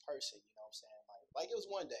for this person. You know what I'm saying? Like it was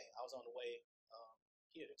one day I was on the way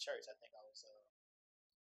here to church. I think I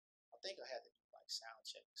had to do like sound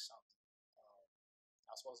check or something. Um,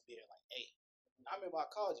 I was supposed to be there like 8. I remember I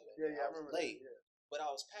called you. Yeah, I I was remember late, that. Yeah. but I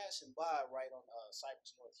was passing by right on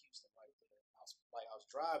Cypress North Houston right there. I was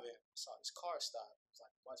driving, saw this car stop. It was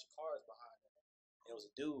like a bunch of cars behind it. And it was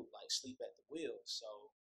a dude like sleep at the wheel. So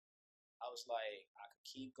I was like, I could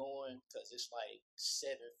keep going because it's like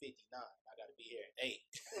 7:59. I got to be here at 8.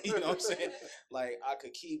 You know what I'm saying? Like I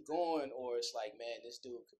could keep going, or it's like, man, this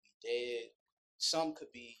dude could be dead. Some could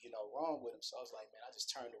be, wrong with him. So I was like, man, I just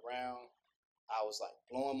turned around. I was like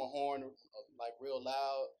blowing my horn like real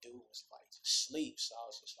loud. Dude was like just asleep. So I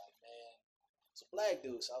was just like, man, it's a black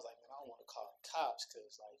dude. So I was like, man, I don't want to call the cops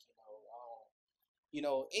because like, I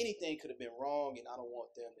don't, anything could have been wrong, and I don't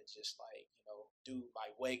want them to just like, dude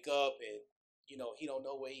might wake up and he don't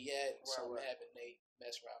know where he at, and something happened, they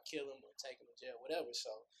mess around, kill him, or take him to jail, whatever. So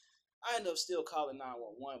I ended up still calling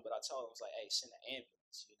 911, but I told him I was like, hey, send an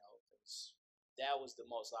ambulance, because that was the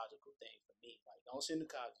most logical thing for me. Like, don't send the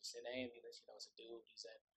cops, just send an ambulance. It's a dude. He's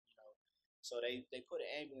at, So they put an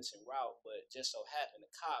ambulance en route, but just so happened the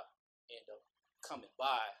cop ended up coming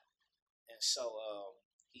by, and so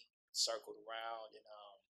he circled around, and I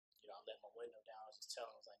let my window down. I was just telling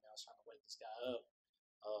him, I was like, man, I was trying to wake this guy up.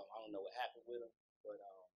 I don't know what happened with him, but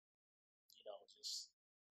just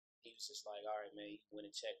he was just like, all right, man. He went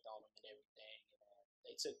and checked on him and everything, and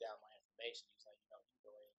they took down my information. He was like, you go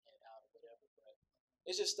ahead and head out or whatever. But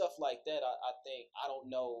it's just stuff like that. I think I don't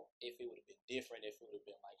know if it would have been different if it would have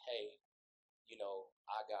been like, hey,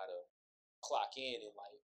 I gotta clock in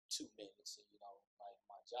like 2 minutes, and like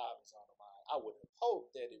my job is on the line. I would have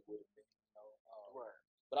hoped that it would have been, Right.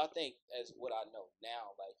 But I think as what I know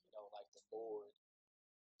now, like like the Lord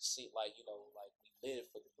see, like like we live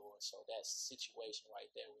for the Lord, so that situation right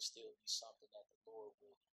there would still be something that the Lord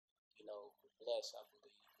would, would bless. I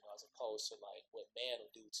believe, as opposed to like what man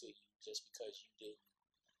will do to you just because you didn't,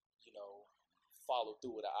 you know, follow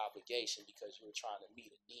through with an obligation because you were trying to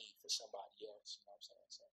meet a need for somebody else. You know what I'm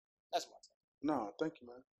saying? So that's my take. No, thank you,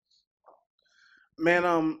 man. Man,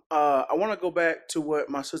 I want to go back to what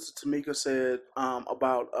my sister Tamika said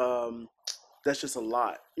about that's just a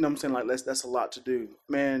lot. You know what I'm saying? Like that's a lot to do.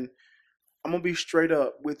 Man, I'm gonna be straight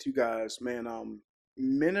up with you guys, man.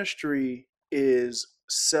 Ministry is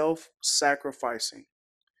self-sacrificing.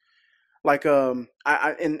 Like and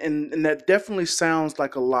that definitely sounds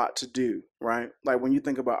like a lot to do, right? Like when you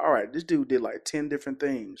think about, all right, this dude did like 10 different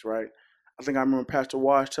things, right? I think I remember Pastor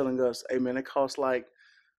Wash telling us, hey man, it costs like,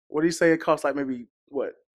 what do you say? It costs like maybe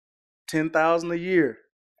what, 10,000 a year,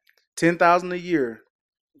 10,000 a year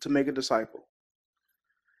to make a disciple.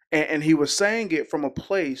 And he was saying it from a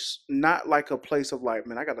place, not like a place of like,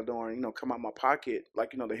 man, I got to darn, come out my pocket,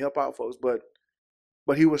 like, to help out folks. But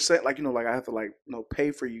he was saying like, like I have to like,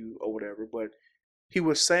 pay for you or whatever. But he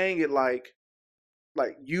was saying it like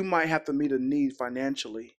you might have to meet a need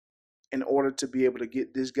financially in order to be able to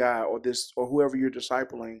get this guy or this or whoever you're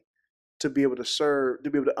discipling to be able to serve, to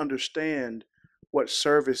be able to understand what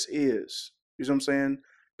service is. You know what I'm saying?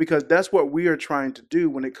 Because that's what we are trying to do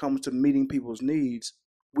when it comes to meeting people's needs.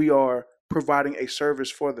 We are providing a service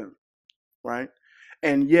for them, right?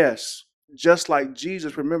 And yes, just like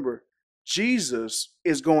Jesus, remember, Jesus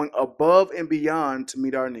is going above and beyond to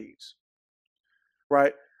meet our needs,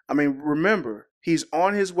 right? I mean, remember, he's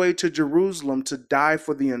on his way to Jerusalem to die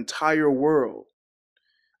for the entire world.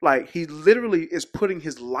 Like, he literally is putting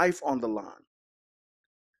his life on the line.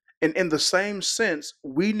 And in the same sense,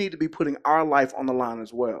 we need to be putting our life on the line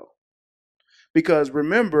as well. Because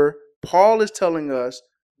remember, Paul is telling us,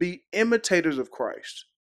 be imitators of Christ,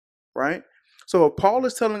 right? So if Paul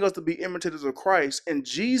is telling us to be imitators of Christ and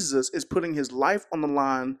Jesus is putting his life on the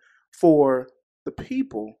line for the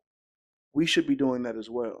people, we should be doing that as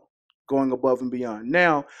well, going above and beyond.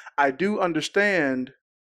 Now, I do understand.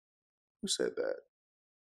 Who said that?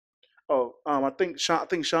 Oh, I think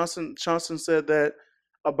Johnson said that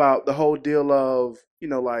about the whole deal of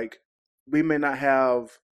like we may not have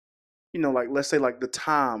like let's say like the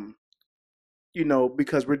time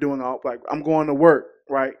because we're doing all like I'm going to work,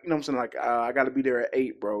 right? You know what I'm saying? Like I got to be there at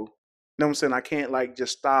 8, bro. You know what I'm saying? I can't like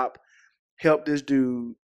just stop, help this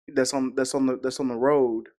dude that's on the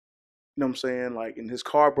road. You know what I'm saying? Like, and his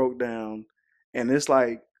car broke down, and it's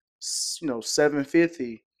like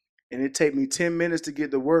 7:50, and it take me 10 minutes to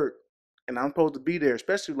get to work, and I'm supposed to be there,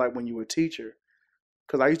 especially like when you're a teacher,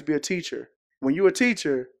 because I used to be a teacher. When you're a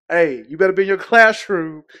teacher, hey, you better be in your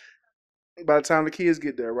classroom by the time the kids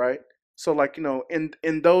get there, right? So like,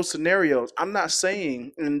 in those scenarios, I'm not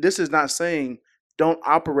saying, and this is not saying don't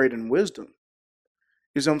operate in wisdom.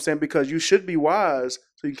 You know what I'm saying? Because you should be wise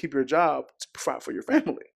so you can keep your job to provide for your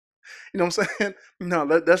family. You know what I'm saying? No,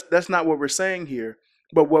 that's not what we're saying here.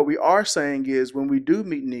 But what we are saying is when we do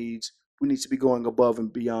meet needs, we need to be going above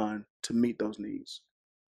and beyond to meet those needs.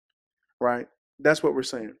 Right? That's what we're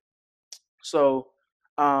saying. So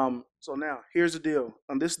so now here's the deal.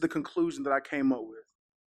 And this is the conclusion that I came up with.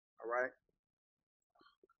 All right.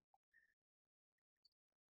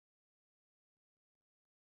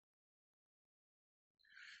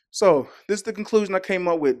 So this is the conclusion I came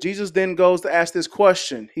up with. Jesus then goes to ask this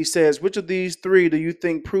question. He says, which of these three do you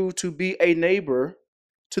think proved to be a neighbor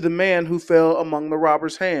to the man who fell among the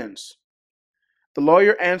robbers' hands? The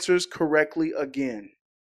lawyer answers correctly again.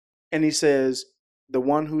 And he says, the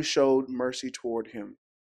one who showed mercy toward him.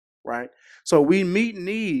 Right? So we meet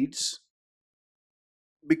needs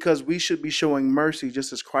because we should be showing mercy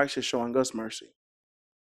just as Christ is showing us mercy.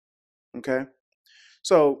 Okay?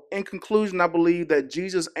 So, in conclusion, I believe that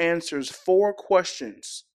Jesus answers 4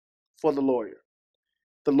 questions for the lawyer.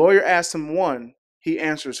 The lawyer asks him 1, he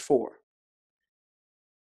answers 4.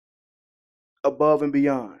 Above and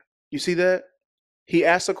beyond. You see that? He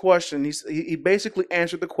asked a question. He basically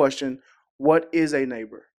answered the question, what is a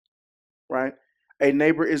neighbor? Right? A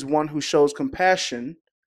neighbor is one who shows compassion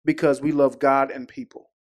because we love God and people.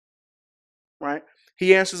 Right?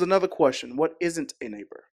 He answers another question, what isn't a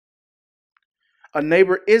neighbor? A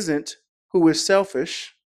neighbor isn't who is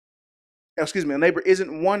selfish. Excuse me, a neighbor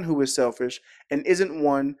isn't one who is selfish and isn't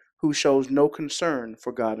one who shows no concern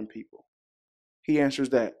for God and people. He answers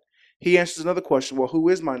that. He answers another question. Well, who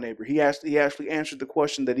is my neighbor? He actually answered the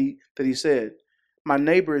question that he said. My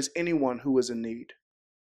neighbor is anyone who is in need.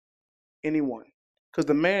 Anyone. Because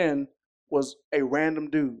the man was a random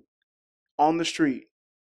dude on the street.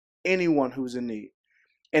 Anyone who's in need.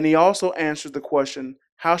 And he also answered the question,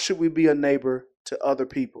 how should we be a neighbor to other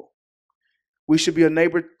people? We should be a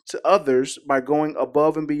neighbor to others by going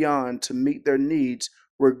above and beyond to meet their needs,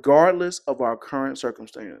 regardless of our current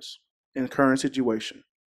circumstance and current situation.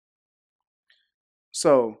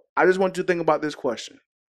 So I just want you to think about this question.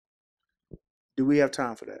 Do we have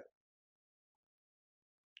time for that?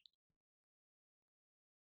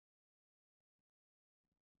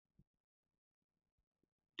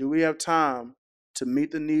 Do we have time to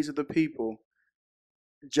meet the needs of the people,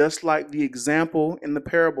 just like the example in the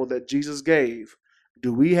parable that Jesus gave?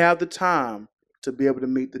 Do we have the time to be able to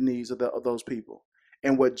meet the needs of those people?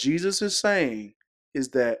 And what Jesus is saying is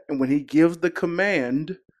that, and when he gives the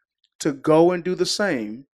command to go and do the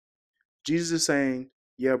same, Jesus is saying,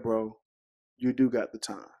 yeah, bro, you do got the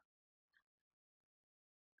time.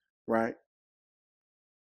 Right?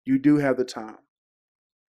 You do have the time.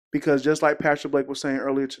 Because just like Pastor Blake was saying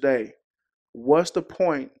earlier today, what's the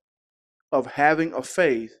point of having a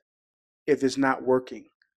faith if it's not working?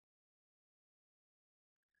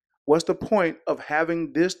 What's the point of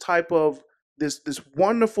having this type of this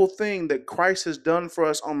wonderful thing that Christ has done for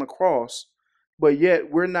us on the cross, but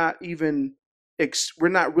yet we're not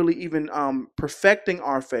really even perfecting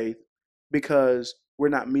our faith because we're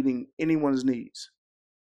not meeting anyone's needs.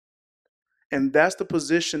 And that's the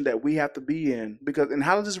position that we have to be in. And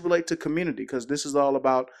how does this relate to community? Because this is all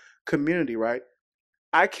about community, right?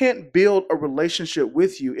 I can't build a relationship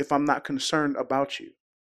with you if I'm not concerned about you.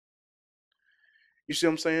 You see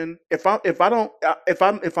what I'm saying?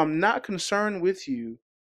 If I'm not concerned with you,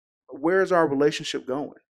 where's our relationship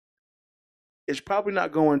going? It's probably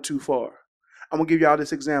not going too far. I'm gonna give y'all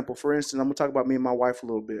this example. For instance, I'm gonna talk about me and my wife a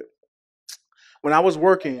little bit. When I was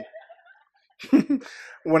working,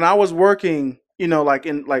 when I was working,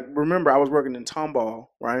 remember I was working in Tomball,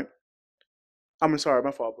 right? Sorry,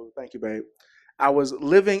 my fault, boo. Thank you, babe. I was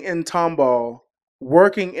living in Tomball,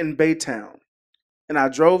 working in Baytown, and I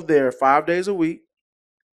drove there 5 days a week,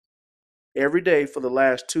 every day for the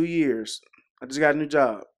last 2 years. I just got a new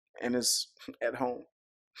job, and it's at home.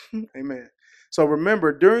 Amen. So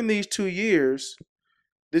remember, during these 2 years,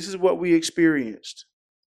 this is what we experienced.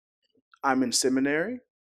 I'm in seminary.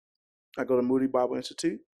 I go to Moody Bible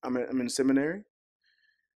Institute. I'm in seminary.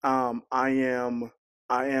 I am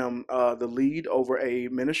the lead over a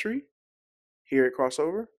ministry here at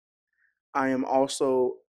Crossover. I am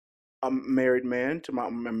also a married man.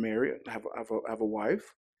 I'm married. I have a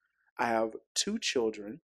wife. I have 2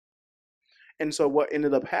 children, And so what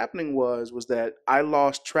ended up happening was that I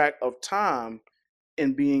lost track of time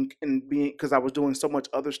in being because I was doing so much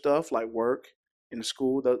other stuff like work and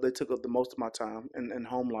school. They took up the most of my time and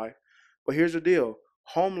home life. But here's the deal: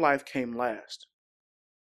 home life came last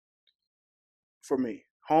for me.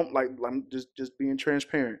 Home, like, I'm just being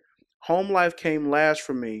transparent. Home life came last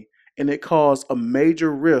for me, and it caused a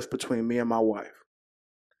major rift between me and my wife.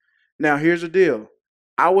 Now here's the deal: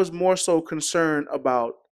 I was more so concerned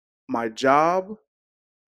about my job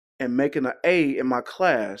and making an A in my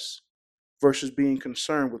class versus being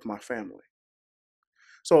concerned with my family.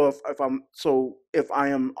 So if I'm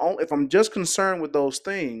just concerned with those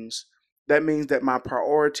things, that means that my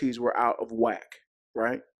priorities were out of whack,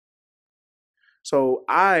 right? So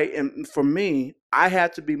for me, I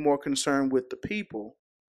had to be more concerned with the people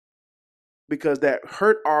because that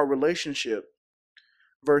hurt our relationship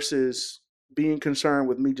versus being concerned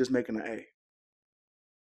with me just making an A.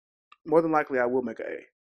 More than likely, I will make an A,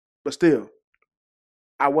 but still,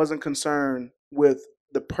 I wasn't concerned with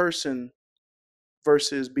the person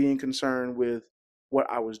versus being concerned with what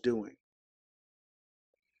I was doing.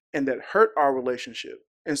 And that hurt our relationship.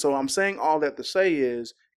 And so I'm saying all that to say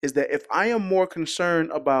is that if I am more concerned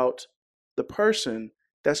about the person,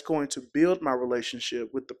 that's going to build my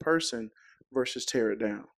relationship with the person versus tear it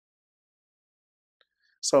down.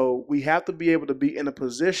 So we have to be able to be in a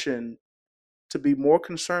position to be more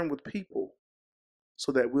concerned with people so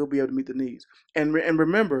that we'll be able to meet the needs. And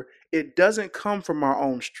remember, it doesn't come from our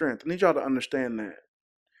own strength. I need y'all to understand that.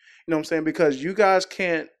 You know what I'm saying? Because you guys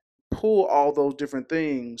can't pull all those different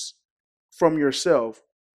things from yourself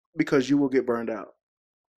because you will get burned out.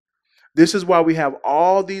 This is why we have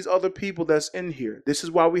all these other people that's in here. This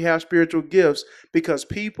is why we have spiritual gifts, because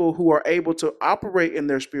people who are able to operate in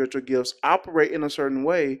their spiritual gifts operate in a certain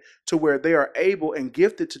way to where they are able and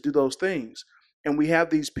gifted to do those things. And we have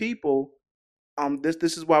these people.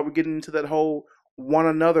 This is why we're getting into that whole one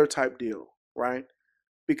another type deal, right?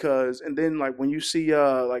 Because and then like when you see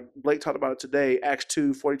like Blake talked about it today, Acts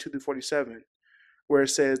 2:42-47, where it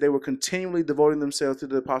says they were continually devoting themselves to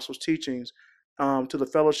the apostles' teachings, to the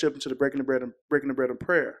fellowship, and to the breaking the bread and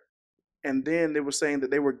prayer. And then they were saying that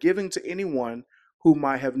they were giving to anyone who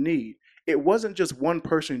might have need. It wasn't just one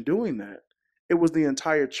person doing that; it was the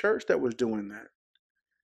entire church that was doing that.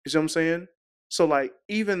 You see what I'm saying? So, like,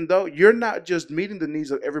 even though you're not just meeting the needs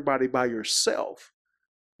of everybody by yourself,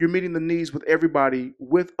 you're meeting the needs with everybody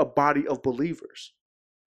with a body of believers.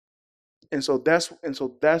 And so that's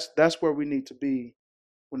where we need to be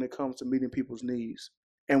when it comes to meeting people's needs.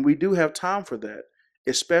 And we do have time for that,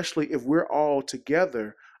 especially if we're all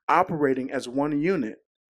together operating as one unit,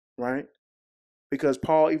 right? Because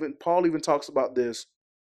Paul even talks about this,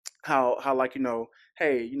 how like,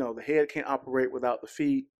 hey, the head can't operate without the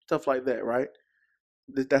feet, stuff like that, right?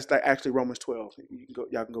 That's like actually Romans 12.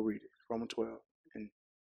 Y'all can go read it. Romans 12. And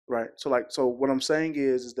right. So what I'm saying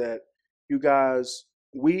is that you guys,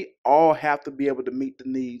 we all have to be able to meet the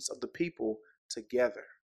needs of the people together.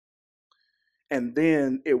 And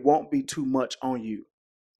then it won't be too much on you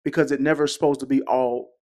because it never supposed to be all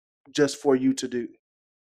just for you to do.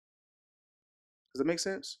 Does that make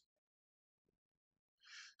sense?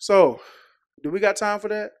 So, do we got time for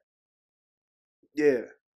that? Yeah,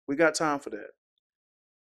 we got time for that.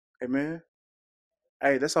 Amen.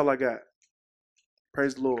 Hey, that's all I got.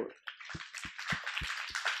 Praise the Lord.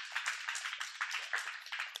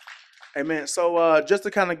 Amen. So, just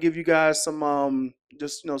to kind of give you guys some,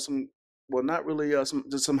 just some, well, not really,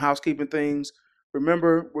 some housekeeping things.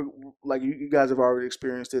 Remember, like you guys have already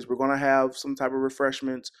experienced this. We're gonna have some type of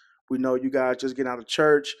refreshments. We know you guys just get out of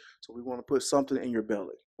church, so we want to put something in your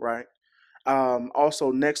belly, right?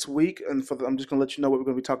 Also, next week, and I'm just gonna let you know what we're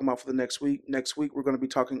gonna be talking about for the next week. Next week, we're gonna be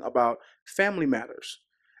talking about family matters,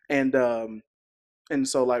 and and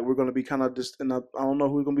so like we're gonna be kind of just, and I don't know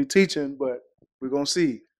who we're gonna be teaching, but we're gonna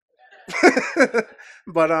see.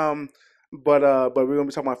 but but we're gonna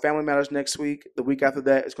be talking about family matters next week. The week after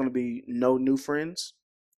that is gonna be no new friends,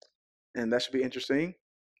 and that should be interesting.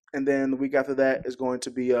 And then the week after that is going to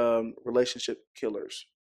be relationship killers.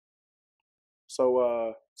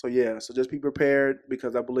 So yeah, so just be prepared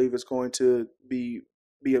because I believe it's going to be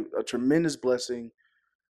a tremendous blessing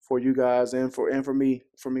for you guys and for me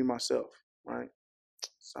myself. Right?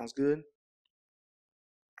 Sounds good.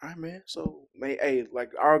 All right, man. So, hey,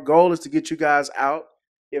 like our goal is to get you guys out,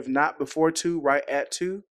 if not before 2, right at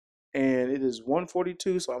 2, and it is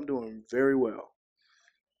 1:42, so I'm doing very well.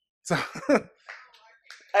 So,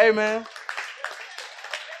 hey, man.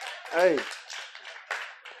 Hey,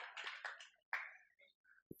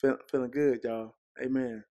 feeling good, y'all.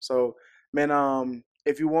 Amen. So, man,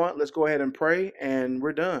 if you want, let's go ahead and pray, and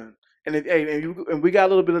we're done. And if hey, and we got a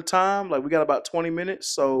little bit of time, like we got about 20 minutes.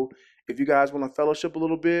 So if you guys want to fellowship a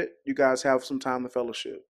little bit, you guys have some time to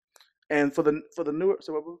fellowship. And for the newer,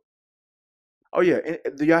 so oh yeah,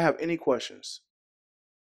 do y'all have any questions?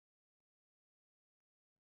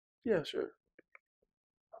 Yeah, sure.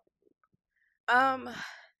 Um,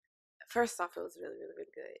 First off, it was really, really,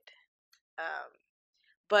 really good.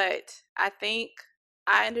 But I think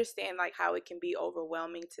I understand like how it can be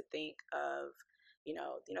overwhelming to think of,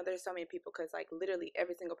 there's so many people because like literally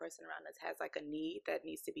every single person around us has like a need that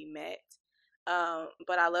needs to be met.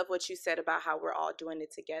 But I love what you said about how we're all doing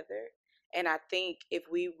it together. And I think if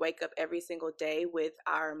we wake up every single day with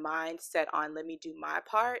our mind set on, let me do my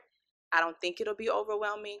part, I don't think it'll be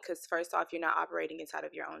overwhelming because, first off, you're not operating inside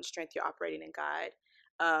of your own strength, you're operating in God.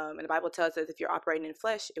 And the Bible tells us if you're operating in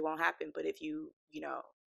flesh, it won't happen. But if you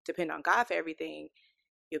depend on God for everything,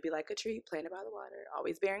 you'll be like a tree planted by the water,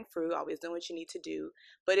 always bearing fruit, always doing what you need to do.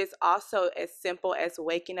 But it's also as simple as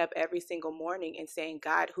waking up every single morning and saying,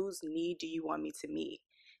 God, whose need do you want me to meet?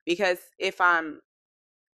 Because if I'm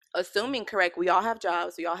assuming correct, we all have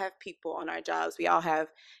jobs, we all have people on our jobs, we all have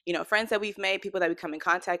friends that we've made, people that we come in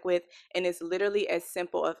contact with, and it's literally as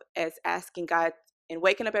simple as asking God and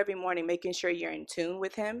waking up every morning, making sure you're in tune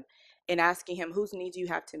with him and asking him whose needs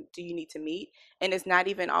do you need to meet. And it's not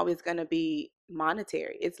even always going to be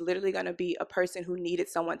monetary, it's literally going to be a person who needed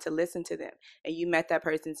someone to listen to them and you met that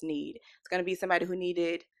person's need. It's going to be somebody who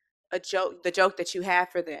needed the joke that you have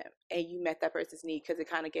for them and you met that person's need because it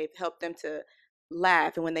kind of helped them to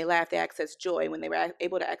laugh, and when they laughed they accessed joy. When they were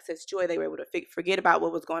able to access joy, they were able to forget about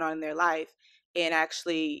what was going on in their life and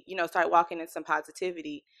actually start walking in some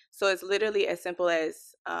positivity. So it's literally as simple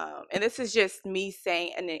as and this is just me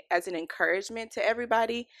saying as an encouragement to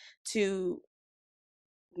everybody to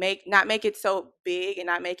not make it so big and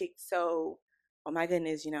not make it so, oh my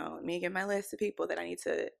goodness, let me get my list of people that I need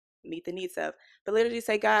to meet the needs of, but literally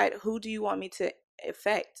say, God, who do you want me to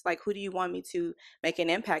affect? Like, who do you want me to make an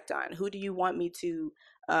impact on? Who do you want me to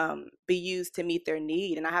be used to meet their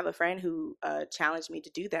need? And I have a friend who challenged me to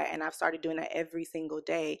do that, and I've started doing that every single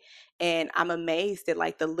day, and I'm amazed that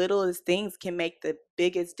like the littlest things can make the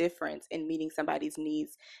biggest difference in meeting somebody's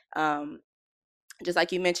needs. Just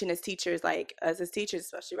like you mentioned, as teachers, like us as teachers,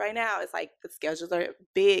 especially right now, it's like the schedules are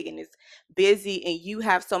big and it's busy and you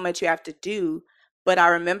have so much you have to do. But I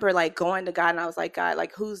remember like going to God and I was like, God,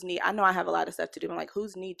 like whose need? I know I have a lot of stuff to do. I'm like,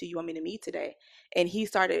 whose need do you want me to meet today? And he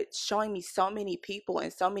started showing me so many people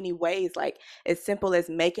in so many ways, like as simple as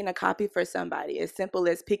making a copy for somebody, as simple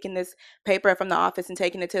as picking this paper from the office and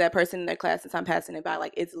taking it to that person in their class and I'm passing it by.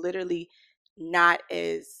 Like it's literally not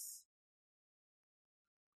as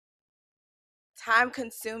time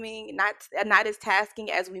consuming, not as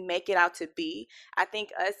tasking as we make it out to be. I think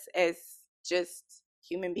us as just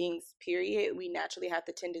human beings, period, we naturally have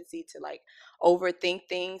the tendency to like overthink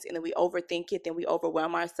things, and then we overthink it, then we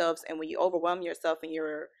overwhelm ourselves. And when you overwhelm yourself and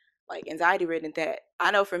you're like anxiety ridden, that I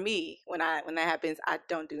know for me, when that happens, I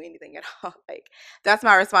don't do anything at all. Like that's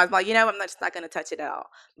my response. I'm like, I'm just not gonna touch it at all.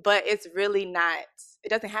 But it's really not, it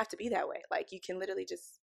doesn't have to be that way. Like you can literally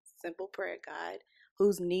just simple prayer, God,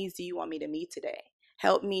 whose needs do you want me to meet today?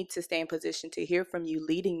 Help me to stay in position to hear from you,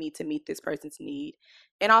 leading me to meet this person's need.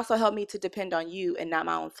 And also help me to depend on you and not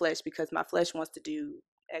my own flesh, because my flesh wants to do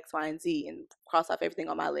X, Y, and Z and cross off everything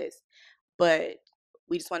on my list. But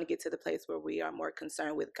we just want to get to the place where we are more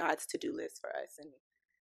concerned with God's to-do list for us and,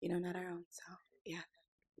 not our own. So, yeah.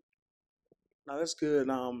 No, that's good.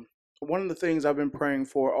 One of the things I've been praying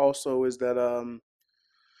for also is that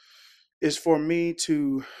is for me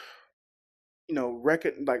to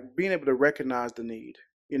like being able to recognize the need,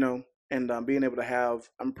 and being able to have.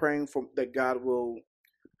 I'm praying for that God will,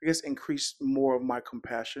 I guess, increase more of my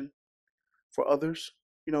compassion for others,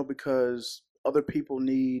 because other people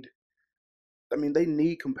need. I mean, they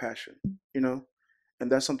need compassion, you know, and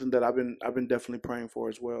that's something that I've been definitely praying for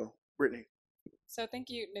as well. Brittany. So thank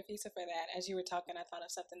you, Nafisa, for that. As you were talking, I thought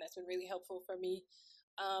of something that's been really helpful for me.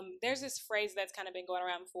 There's this phrase that's kind of been going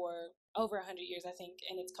around for over 100 years, I think,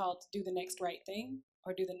 and it's called "do the next right thing"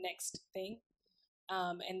 or "do the next thing,"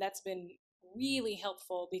 and that's been really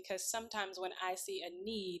helpful because sometimes when I see a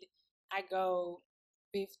need, I go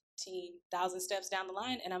 15,000 steps down the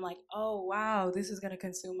line, and I'm like, "Oh wow, this is going to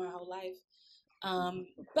consume my whole life."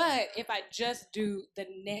 But if I just do the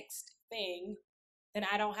next thing, then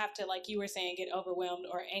I don't have to, like you were saying, get overwhelmed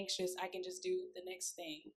or anxious. I can just do the next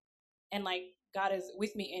thing. And like God is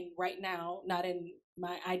with me in right now, not in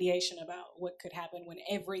my ideation about what could happen when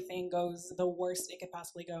everything goes the worst it could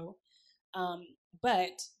possibly go.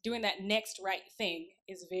 But doing that next right thing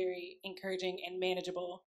is very encouraging and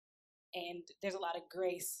manageable. And there's a lot of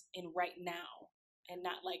grace in right now and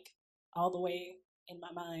not like all the way in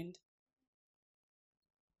my mind.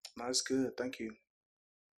 That's good. Thank you.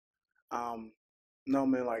 Um, no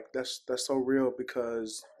man, like that's so real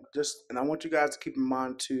because and I want you guys to keep in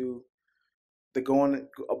mind too the going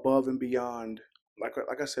above and beyond.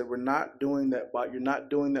 Like I said, we're not doing that by you're not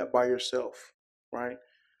doing that by yourself, right?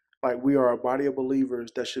 Like we are a body of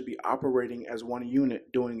believers that should be operating as one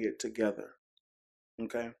unit, doing it together.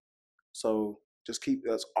 Okay, so just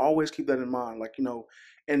let's always keep that in mind. Like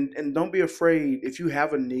and don't be afraid if you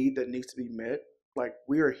have a need that needs to be met. Like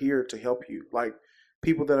we are here to help you. Like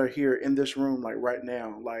people that are here in this room, like right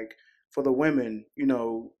now, like for the women,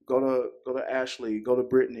 go to Ashley, go to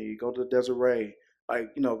Brittany, go to Desiree, like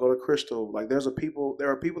go to Crystal. Like there are people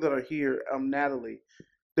that are here. Natalie,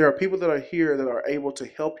 there are people that are here that are able to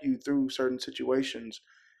help you through certain situations.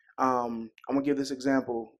 I'm gonna give this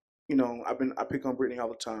example. I pick on Brittany all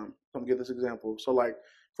the time. I'm gonna give this example. So like,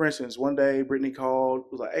 for instance, one day Brittany called,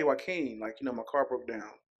 was like, "Hey, Joaquin, like my car broke down,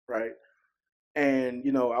 right?" And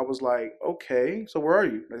I was like, "Okay, so where are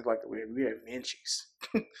you?" They're like, "We at Menchie's."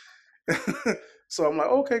 So I'm like,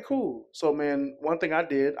 "Okay, cool." So man, one thing I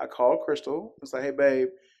did, I called Crystal. It's like, "Hey, babe,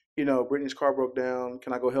 Brittany's car broke down.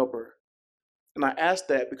 Can I go help her?" And I asked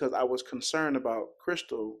that because I was concerned about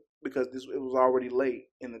Crystal because it was already late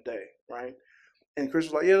in the day, right? And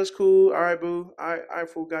Crystal was like, "Yeah, that's cool. All right, boo. All right,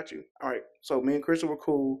 fool, got you." All right. So me and Crystal were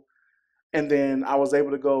cool. And then I was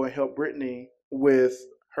able to go and help Brittany with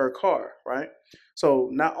her car, right? So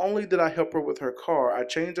not only did I help her with her car, I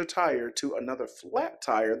changed her tire to another flat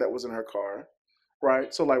tire that was in her car,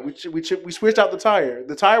 right? So like we switched out the tire.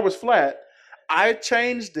 The tire was flat. I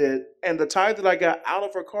changed it, and the tire that I got out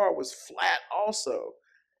of her car was flat also.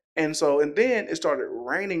 And then it started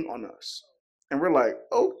raining on us. And we're like,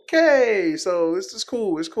 okay, so this is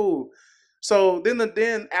cool, it's cool. So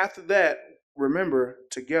then after that, remember,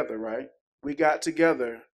 together, right? We got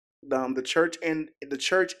together. The church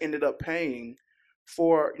ended up paying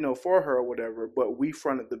for her or whatever, but we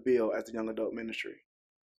fronted the bill as the young adult ministry.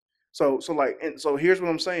 So here's what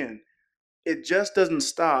I'm saying. It just doesn't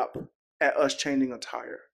stop at us changing a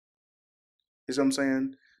tire. You see what I'm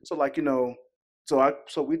saying? So like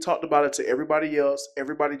so we talked about it to everybody else.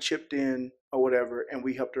 Everybody chipped in or whatever, and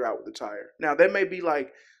we helped her out with the tire. Now that may be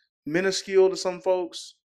like minuscule to some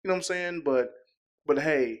folks, you know what I'm saying? But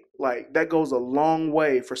hey, like that goes a long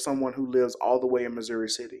way for someone who lives all the way in Missouri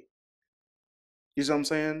City. You see what I'm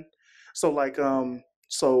saying? So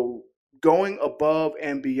so going above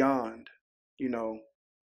and beyond, you know,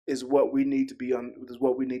 is what we need to be on is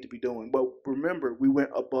what we need to be doing. But remember, we went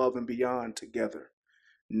above and beyond together.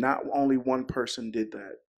 Not only one person did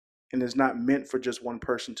that. And it's not meant for just one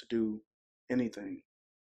person to do anything.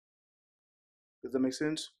 Does that make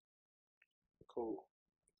sense? Cool.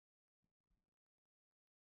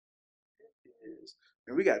 It is.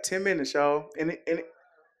 And we got 10 minutes, y'all. Anything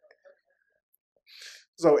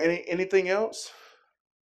else?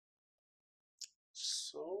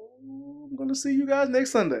 So I'm gonna see you guys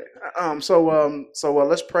next Sunday.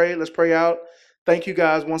 Let's pray. Let's pray out. Thank you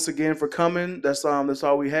guys once again for coming. That's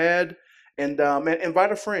all we had. And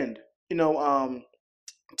invite a friend. You know,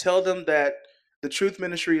 tell them that the Truth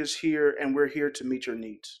Ministry is here and we're here to meet your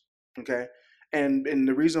needs. Okay. And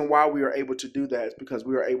the reason why we are able to do that is because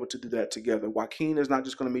we are able to do that together. Joaquin is not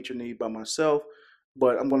just going to meet your need by myself,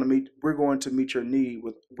 but we're going to meet your need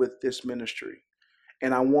with this ministry.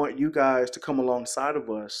 And I want you guys to come alongside of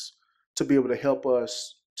us to be able to help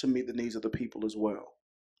us to meet the needs of the people as well.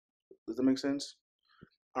 Does that make sense?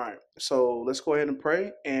 All right. So let's go ahead and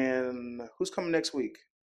pray. And who's coming next week?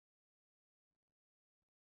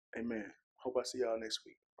 Amen. Hope I see y'all next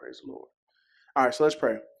week. Praise the Lord. All right, so let's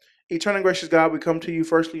pray. Eternal and gracious God, we come to you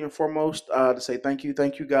firstly and foremost to say thank you.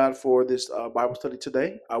 Thank you, God, for this Bible study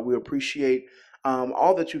today. We appreciate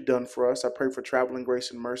all that you've done for us. I pray for traveling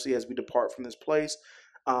grace and mercy as we depart from this place.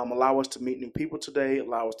 Allow us to meet new people today.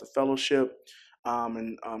 Allow us to fellowship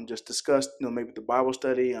and just discuss, maybe the Bible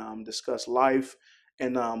study, discuss life,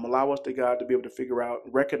 and allow us, to God, to be able to figure out,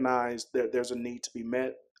 recognize that there's a need to be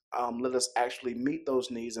met. Let us actually meet those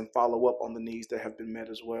needs and follow up on the needs that have been met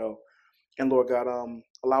as well. And Lord God,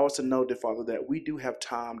 allow us to know, dear Father, that we do have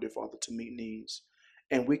time, dear Father, to meet needs,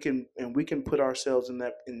 and we can put ourselves in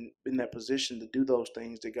that position to do those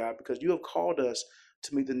things, dear God, because you have called us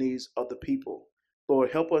to meet the needs of the people. Lord,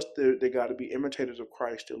 help us, dear God, to be imitators of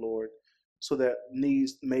Christ, dear Lord, so that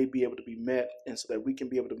needs may be able to be met, and so that we can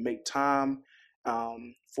be able to make time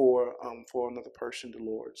for another person, dear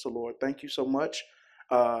Lord. So, Lord, thank you so much.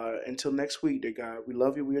 Until next week, dear God, we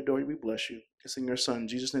love you, we adore you, we bless you. It's in your Son,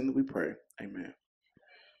 Jesus' name, that we pray. Amen.